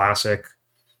definitely a classic.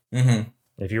 Mm-hmm.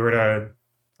 If you were to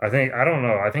I don't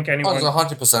know. I think anyone. It's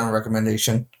 100% a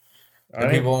recommendation. If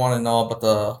people want to know about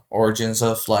the origins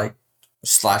of like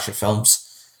slasher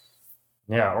films.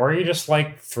 Yeah, or you just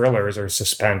like thrillers or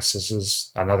suspense. This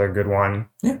is another good one.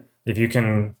 Yeah. If you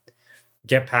can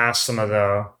get past some of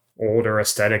the older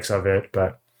aesthetics of it,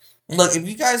 but look, if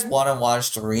you guys want to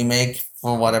watch the remake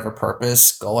for whatever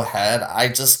purpose, go ahead. I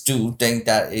just do think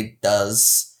that it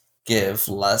does give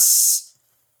less.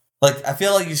 Like, I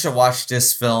feel like you should watch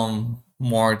this film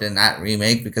more than that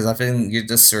remake because I think you're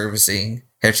disservicing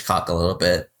Hitchcock a little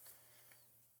bit.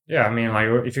 Yeah, I mean, like,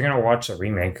 if you're gonna watch a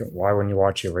remake, why wouldn't you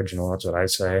watch the original? That's what I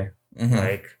say. Mm-hmm.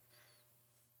 Like,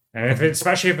 and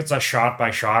especially if it's a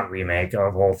shot-by-shot remake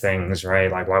of whole things,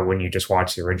 right? Like, why wouldn't you just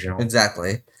watch the original?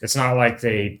 Exactly. It's not like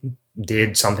they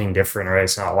did something different, right?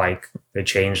 It's not like they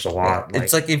changed a lot.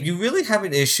 It's like if you really have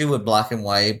an issue with black and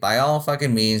white, by all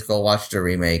fucking means, go watch the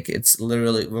remake. It's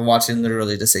literally we're watching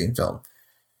literally the same film,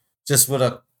 just with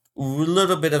a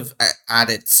little bit of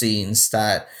added scenes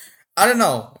that I don't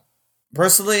know.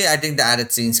 Personally, I think the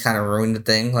added scenes kind of ruined the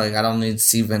thing. Like I don't need to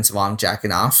see Vince Vaughn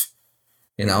jacking off,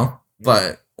 you know.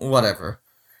 But whatever,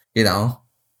 you know.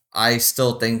 I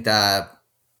still think that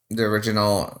the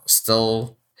original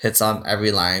still hits on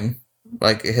every line,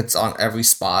 like it hits on every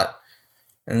spot,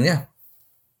 and yeah.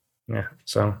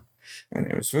 So,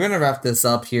 anyways, we're gonna wrap this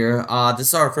up here. This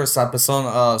is our first episode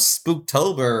of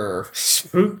Spooktober.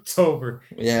 Spooktober.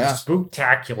 Yeah.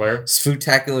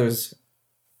 Spooktaculars.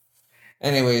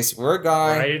 Anyways, we're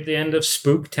going right at the end of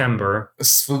Spooktember.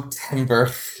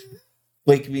 Spooktember.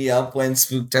 Wake me up when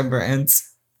Spooktember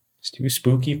ends. It's too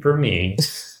spooky for me.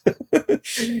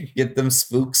 Get them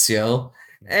spooks, yo.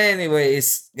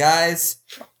 Anyways, guys,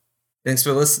 thanks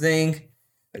for listening.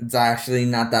 It's actually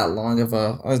not that long of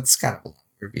it's kind of a long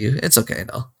review. It's okay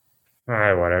though.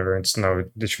 Alright, whatever. It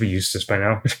should be useless by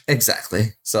now.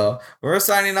 Exactly. So we're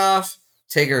signing off.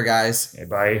 Take care, guys. Okay,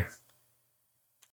 bye.